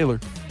 Zachary Taylor,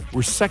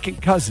 were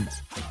second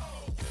cousins.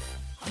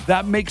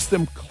 That makes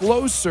them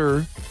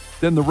closer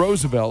than the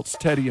Roosevelts,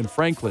 Teddy and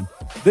Franklin.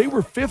 They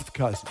were fifth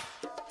cousins.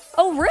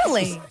 Oh,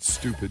 really?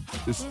 Stupid.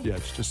 It's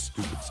just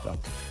stupid stuff.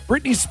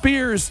 Britney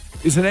Spears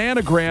is an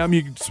anagram.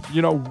 You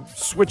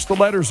switch the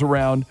letters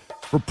around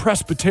for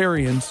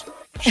Presbyterians.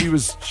 She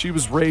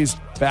was raised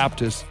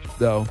Baptist,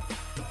 though,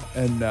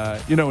 and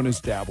and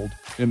has dabbled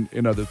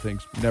in other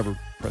things. Never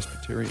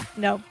Presbyterian.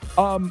 No.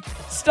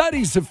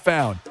 Studies have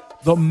found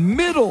the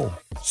middle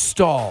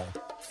stall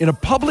in a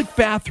public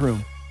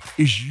bathroom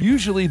is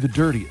usually the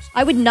dirtiest.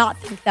 I would not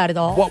think that at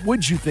all. What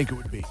would you think it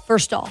would be?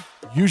 First stall.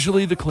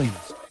 Usually the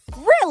cleanest.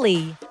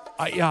 Really?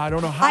 I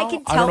don't know how.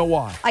 I don't know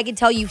why. I can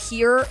tell you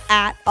here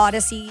at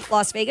Odyssey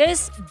Las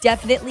Vegas,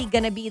 definitely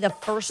going to be the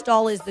first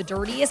stall is the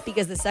dirtiest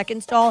because the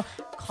second stall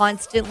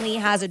constantly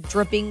has a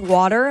dripping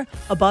water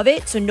above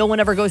it, so no one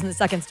ever goes in the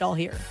second stall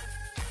here.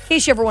 In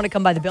case you ever want to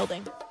come by the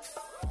building.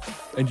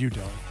 And you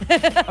don't.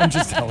 I'm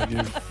just telling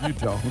you, you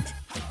don't.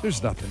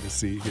 There's nothing to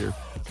see here.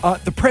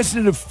 The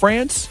president of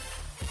France,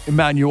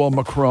 Emmanuel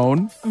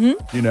Macron,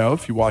 you know,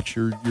 if you watch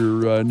your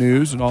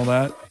news and all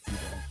that,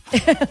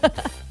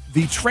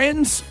 the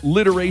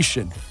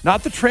transliteration,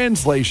 not the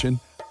translation.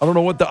 I don't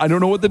know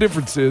what the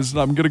difference is,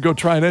 and I'm going to go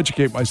try and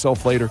educate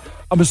myself later.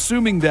 I'm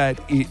assuming that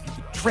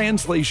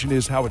translation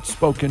is how it's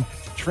spoken,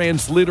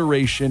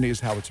 transliteration is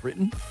how it's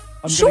written.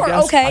 I'm sure,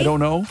 guess. Okay. I don't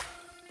know.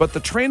 But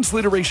the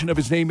transliteration of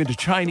his name into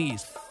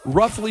Chinese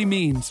roughly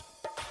means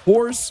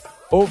horse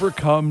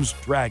overcomes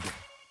dragon.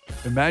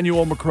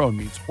 Emmanuel Macron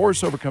means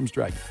horse overcomes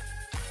dragon.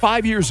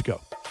 5 years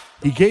ago,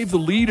 he gave the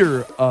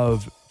leader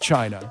of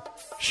China,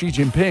 Xi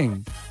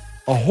Jinping,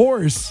 a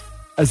horse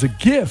as a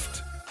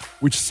gift,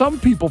 which some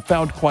people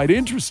found quite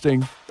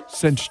interesting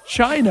since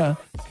China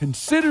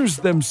considers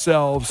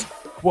themselves,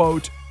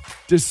 quote,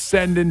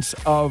 descendants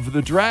of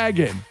the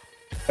dragon.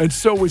 And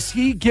so was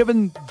he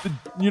given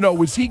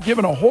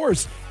a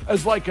horse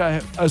as like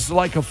a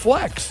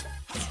flex?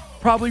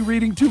 Probably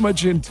reading too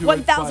much into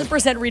it.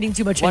 1,000% reading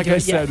too much into it. Like I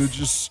said, it's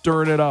just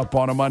stirring it up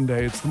on a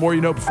Monday. It's the more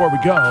you know before we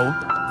go.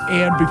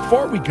 And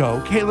before we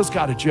go, Kayla's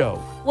got a joke.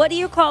 What do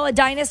you call a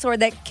dinosaur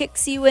that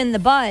kicks you in the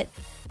butt?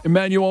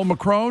 Emmanuel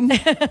Macron?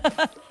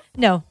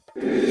 No.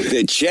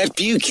 The Chet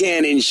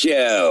Buchanan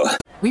Show.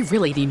 We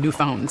really need new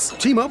phones.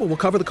 T-Mobile will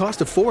cover the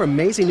cost of 4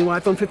 amazing new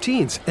iPhone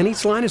 15s, and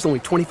each line is only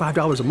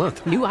 $25 a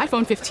month. New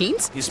iPhone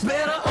 15s? It's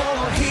better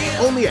over here.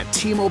 Only at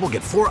T-Mobile,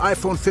 get 4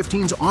 iPhone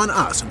 15s on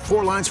us and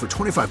 4 lines for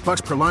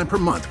 $25 per line per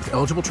month with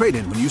eligible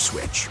trade-in when you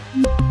switch.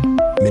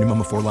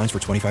 Minimum of 4 lines for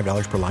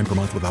 $25 per line per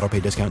month with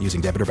autopay discount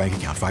using debit or bank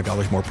account.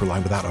 $5 more per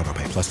line without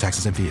autopay, plus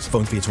taxes and fees.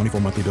 Phone fee at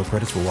 24 monthly bill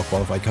credits for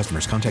well-qualified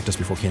customers. Contact us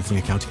before canceling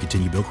account to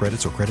continue bill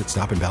credits or credit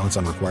stop and balance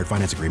on required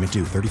finance agreement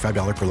due.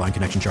 $35 per line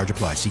connection charge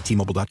applies. See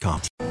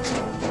T-Mobile.com.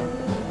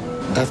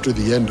 After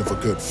the end of a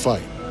good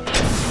fight,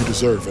 you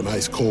deserve an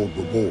ice-cold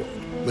reward.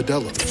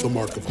 Modelo is the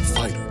mark of a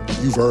fighter.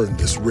 You've earned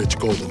this rich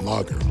golden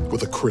lager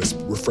with a crisp,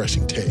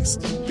 refreshing taste.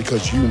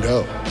 Because you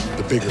know,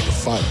 the bigger the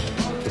fight,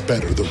 the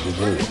better the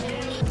reward.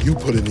 You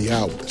put in the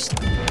hours,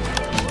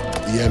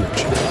 the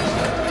energy,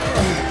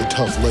 the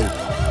tough labor.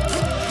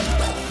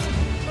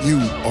 You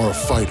are a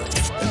fighter,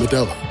 and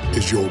Modelo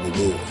is your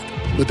reward.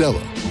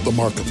 Modelo, the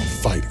mark of a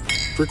fighter.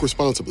 Drink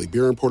responsibly.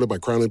 Beer imported by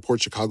Crown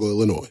Imports, Chicago,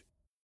 Illinois.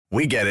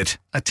 We get it.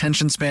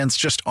 Attention spans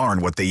just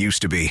aren't what they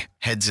used to be.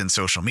 Heads in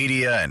social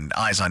media and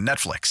eyes on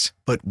Netflix.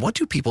 But what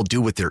do people do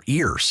with their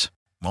ears?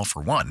 Well,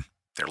 for one,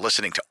 they're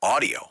listening to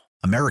audio.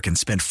 Americans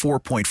spend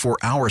 4.4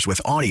 hours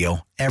with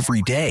audio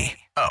every day.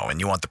 Oh,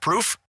 and you want the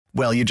proof?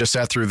 Well, you just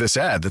sat through this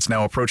ad that's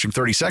now approaching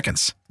 30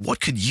 seconds. What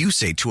could you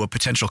say to a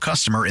potential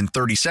customer in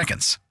 30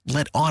 seconds?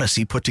 Let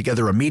Odyssey put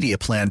together a media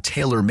plan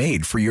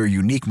tailor-made for your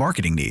unique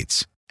marketing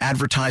needs.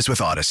 Advertise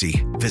with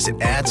Odyssey. Visit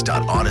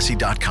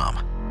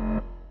ads.odyssey.com.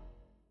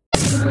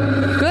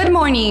 Good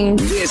morning.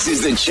 This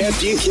is the Chet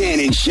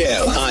Buchanan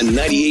Show on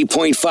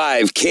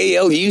 98.5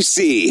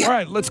 KLUC. All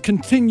right, let's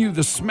continue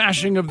the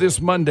smashing of this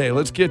Monday.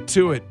 Let's get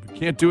to it. We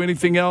can't do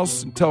anything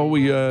else until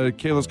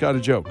Kayla's got a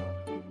joke.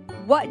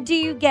 What do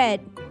you get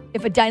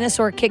if a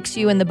dinosaur kicks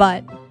you in the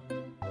butt?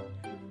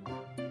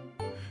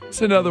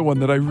 It's another one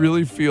that I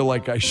really feel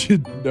like I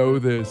should know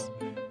this,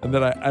 and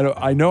that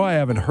I know I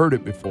haven't heard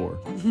it before.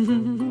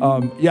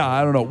 Yeah,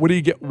 I don't know. What do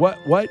you get? What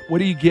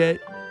do you get?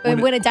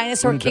 When a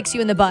dinosaur kicks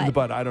you in the butt. In the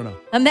butt, I don't know.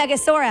 A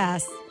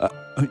megasaurus.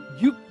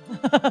 You.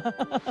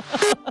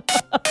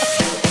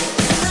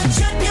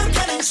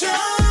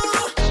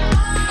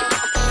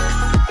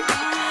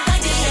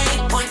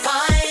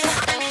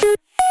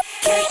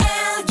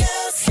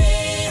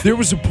 There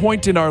was a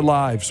point in our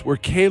lives where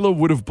Kayla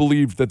would have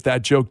believed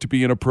that joke to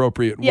be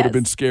inappropriate and would have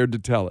been scared to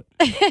tell it.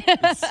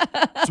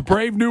 It's a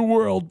brave new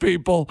world,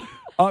 people.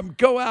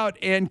 Go out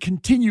and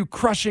continue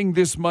crushing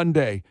this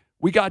Monday.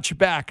 We got you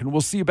back, and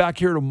we'll see you back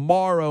here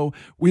tomorrow.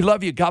 We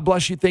love you. God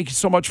bless you. Thank you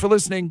so much for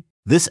listening.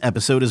 This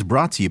episode is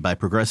brought to you by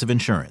Progressive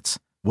Insurance.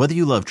 Whether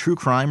you love true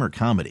crime or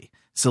comedy,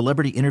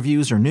 celebrity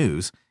interviews or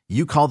news,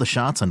 you call the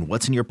shots on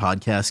what's in your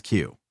podcast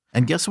queue.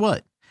 And guess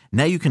what?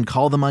 Now you can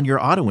call them on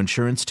your auto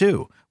insurance,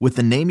 too, with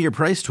the Name Your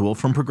Price tool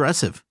from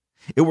Progressive.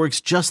 It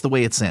works just the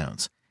way it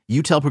sounds.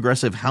 You tell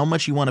Progressive how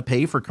much you want to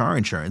pay for car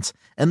insurance,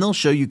 and they'll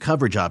show you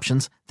coverage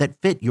options that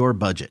fit your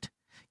budget.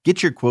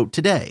 Get your quote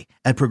today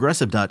at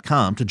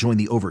Progressive.com to join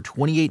the over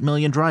 28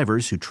 million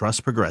drivers who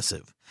trust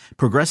Progressive.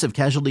 Progressive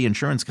Casualty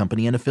Insurance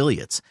Company and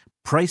Affiliates.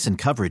 Price and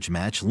coverage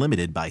match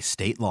limited by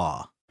state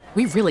law.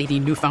 We really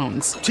need new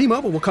phones.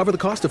 T-Mobile will cover the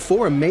cost of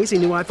 4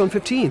 amazing new iPhone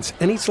 15s,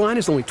 and each line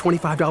is only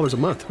 $25 a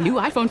month. New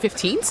iPhone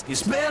 15s?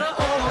 It's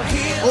better over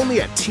here.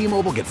 Only at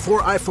T-Mobile, get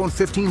 4 iPhone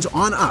 15s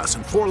on us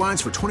and 4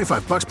 lines for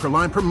 $25 per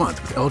line per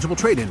month with eligible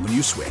trade-in when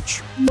you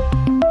switch.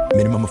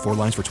 Minimum of 4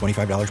 lines for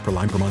 $25 per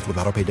line per month with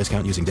autopay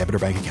discount using debit or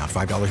bank account.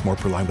 $5 more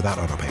per line without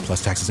autopay,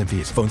 plus taxes and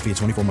fees. Phone fee at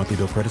 24 monthly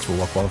bill credits for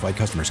well-qualified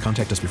customers.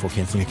 Contact us before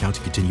canceling account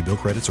to continue bill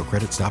credits or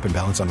credit stop and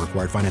balance on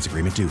required finance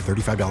agreement due.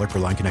 $35 per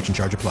line connection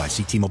charge applies.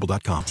 See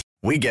T-Mobile.com.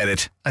 We get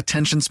it.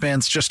 Attention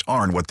spans just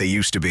aren't what they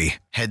used to be.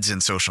 Heads in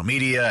social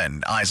media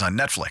and eyes on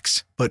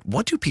Netflix. But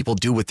what do people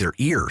do with their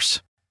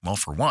ears? Well,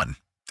 for one,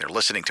 they're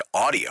listening to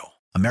audio.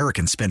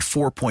 Americans spend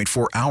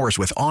 4.4 hours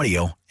with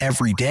audio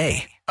every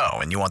day. Oh,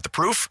 and you want the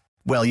proof?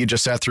 Well, you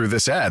just sat through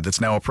this ad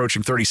that's now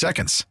approaching 30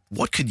 seconds.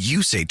 What could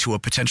you say to a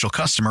potential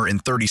customer in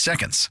 30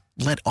 seconds?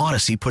 Let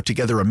Odyssey put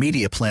together a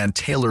media plan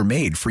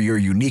tailor-made for your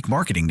unique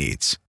marketing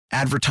needs.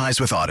 Advertise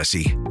with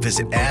Odyssey.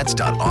 Visit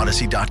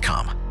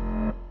ads.odyssey.com.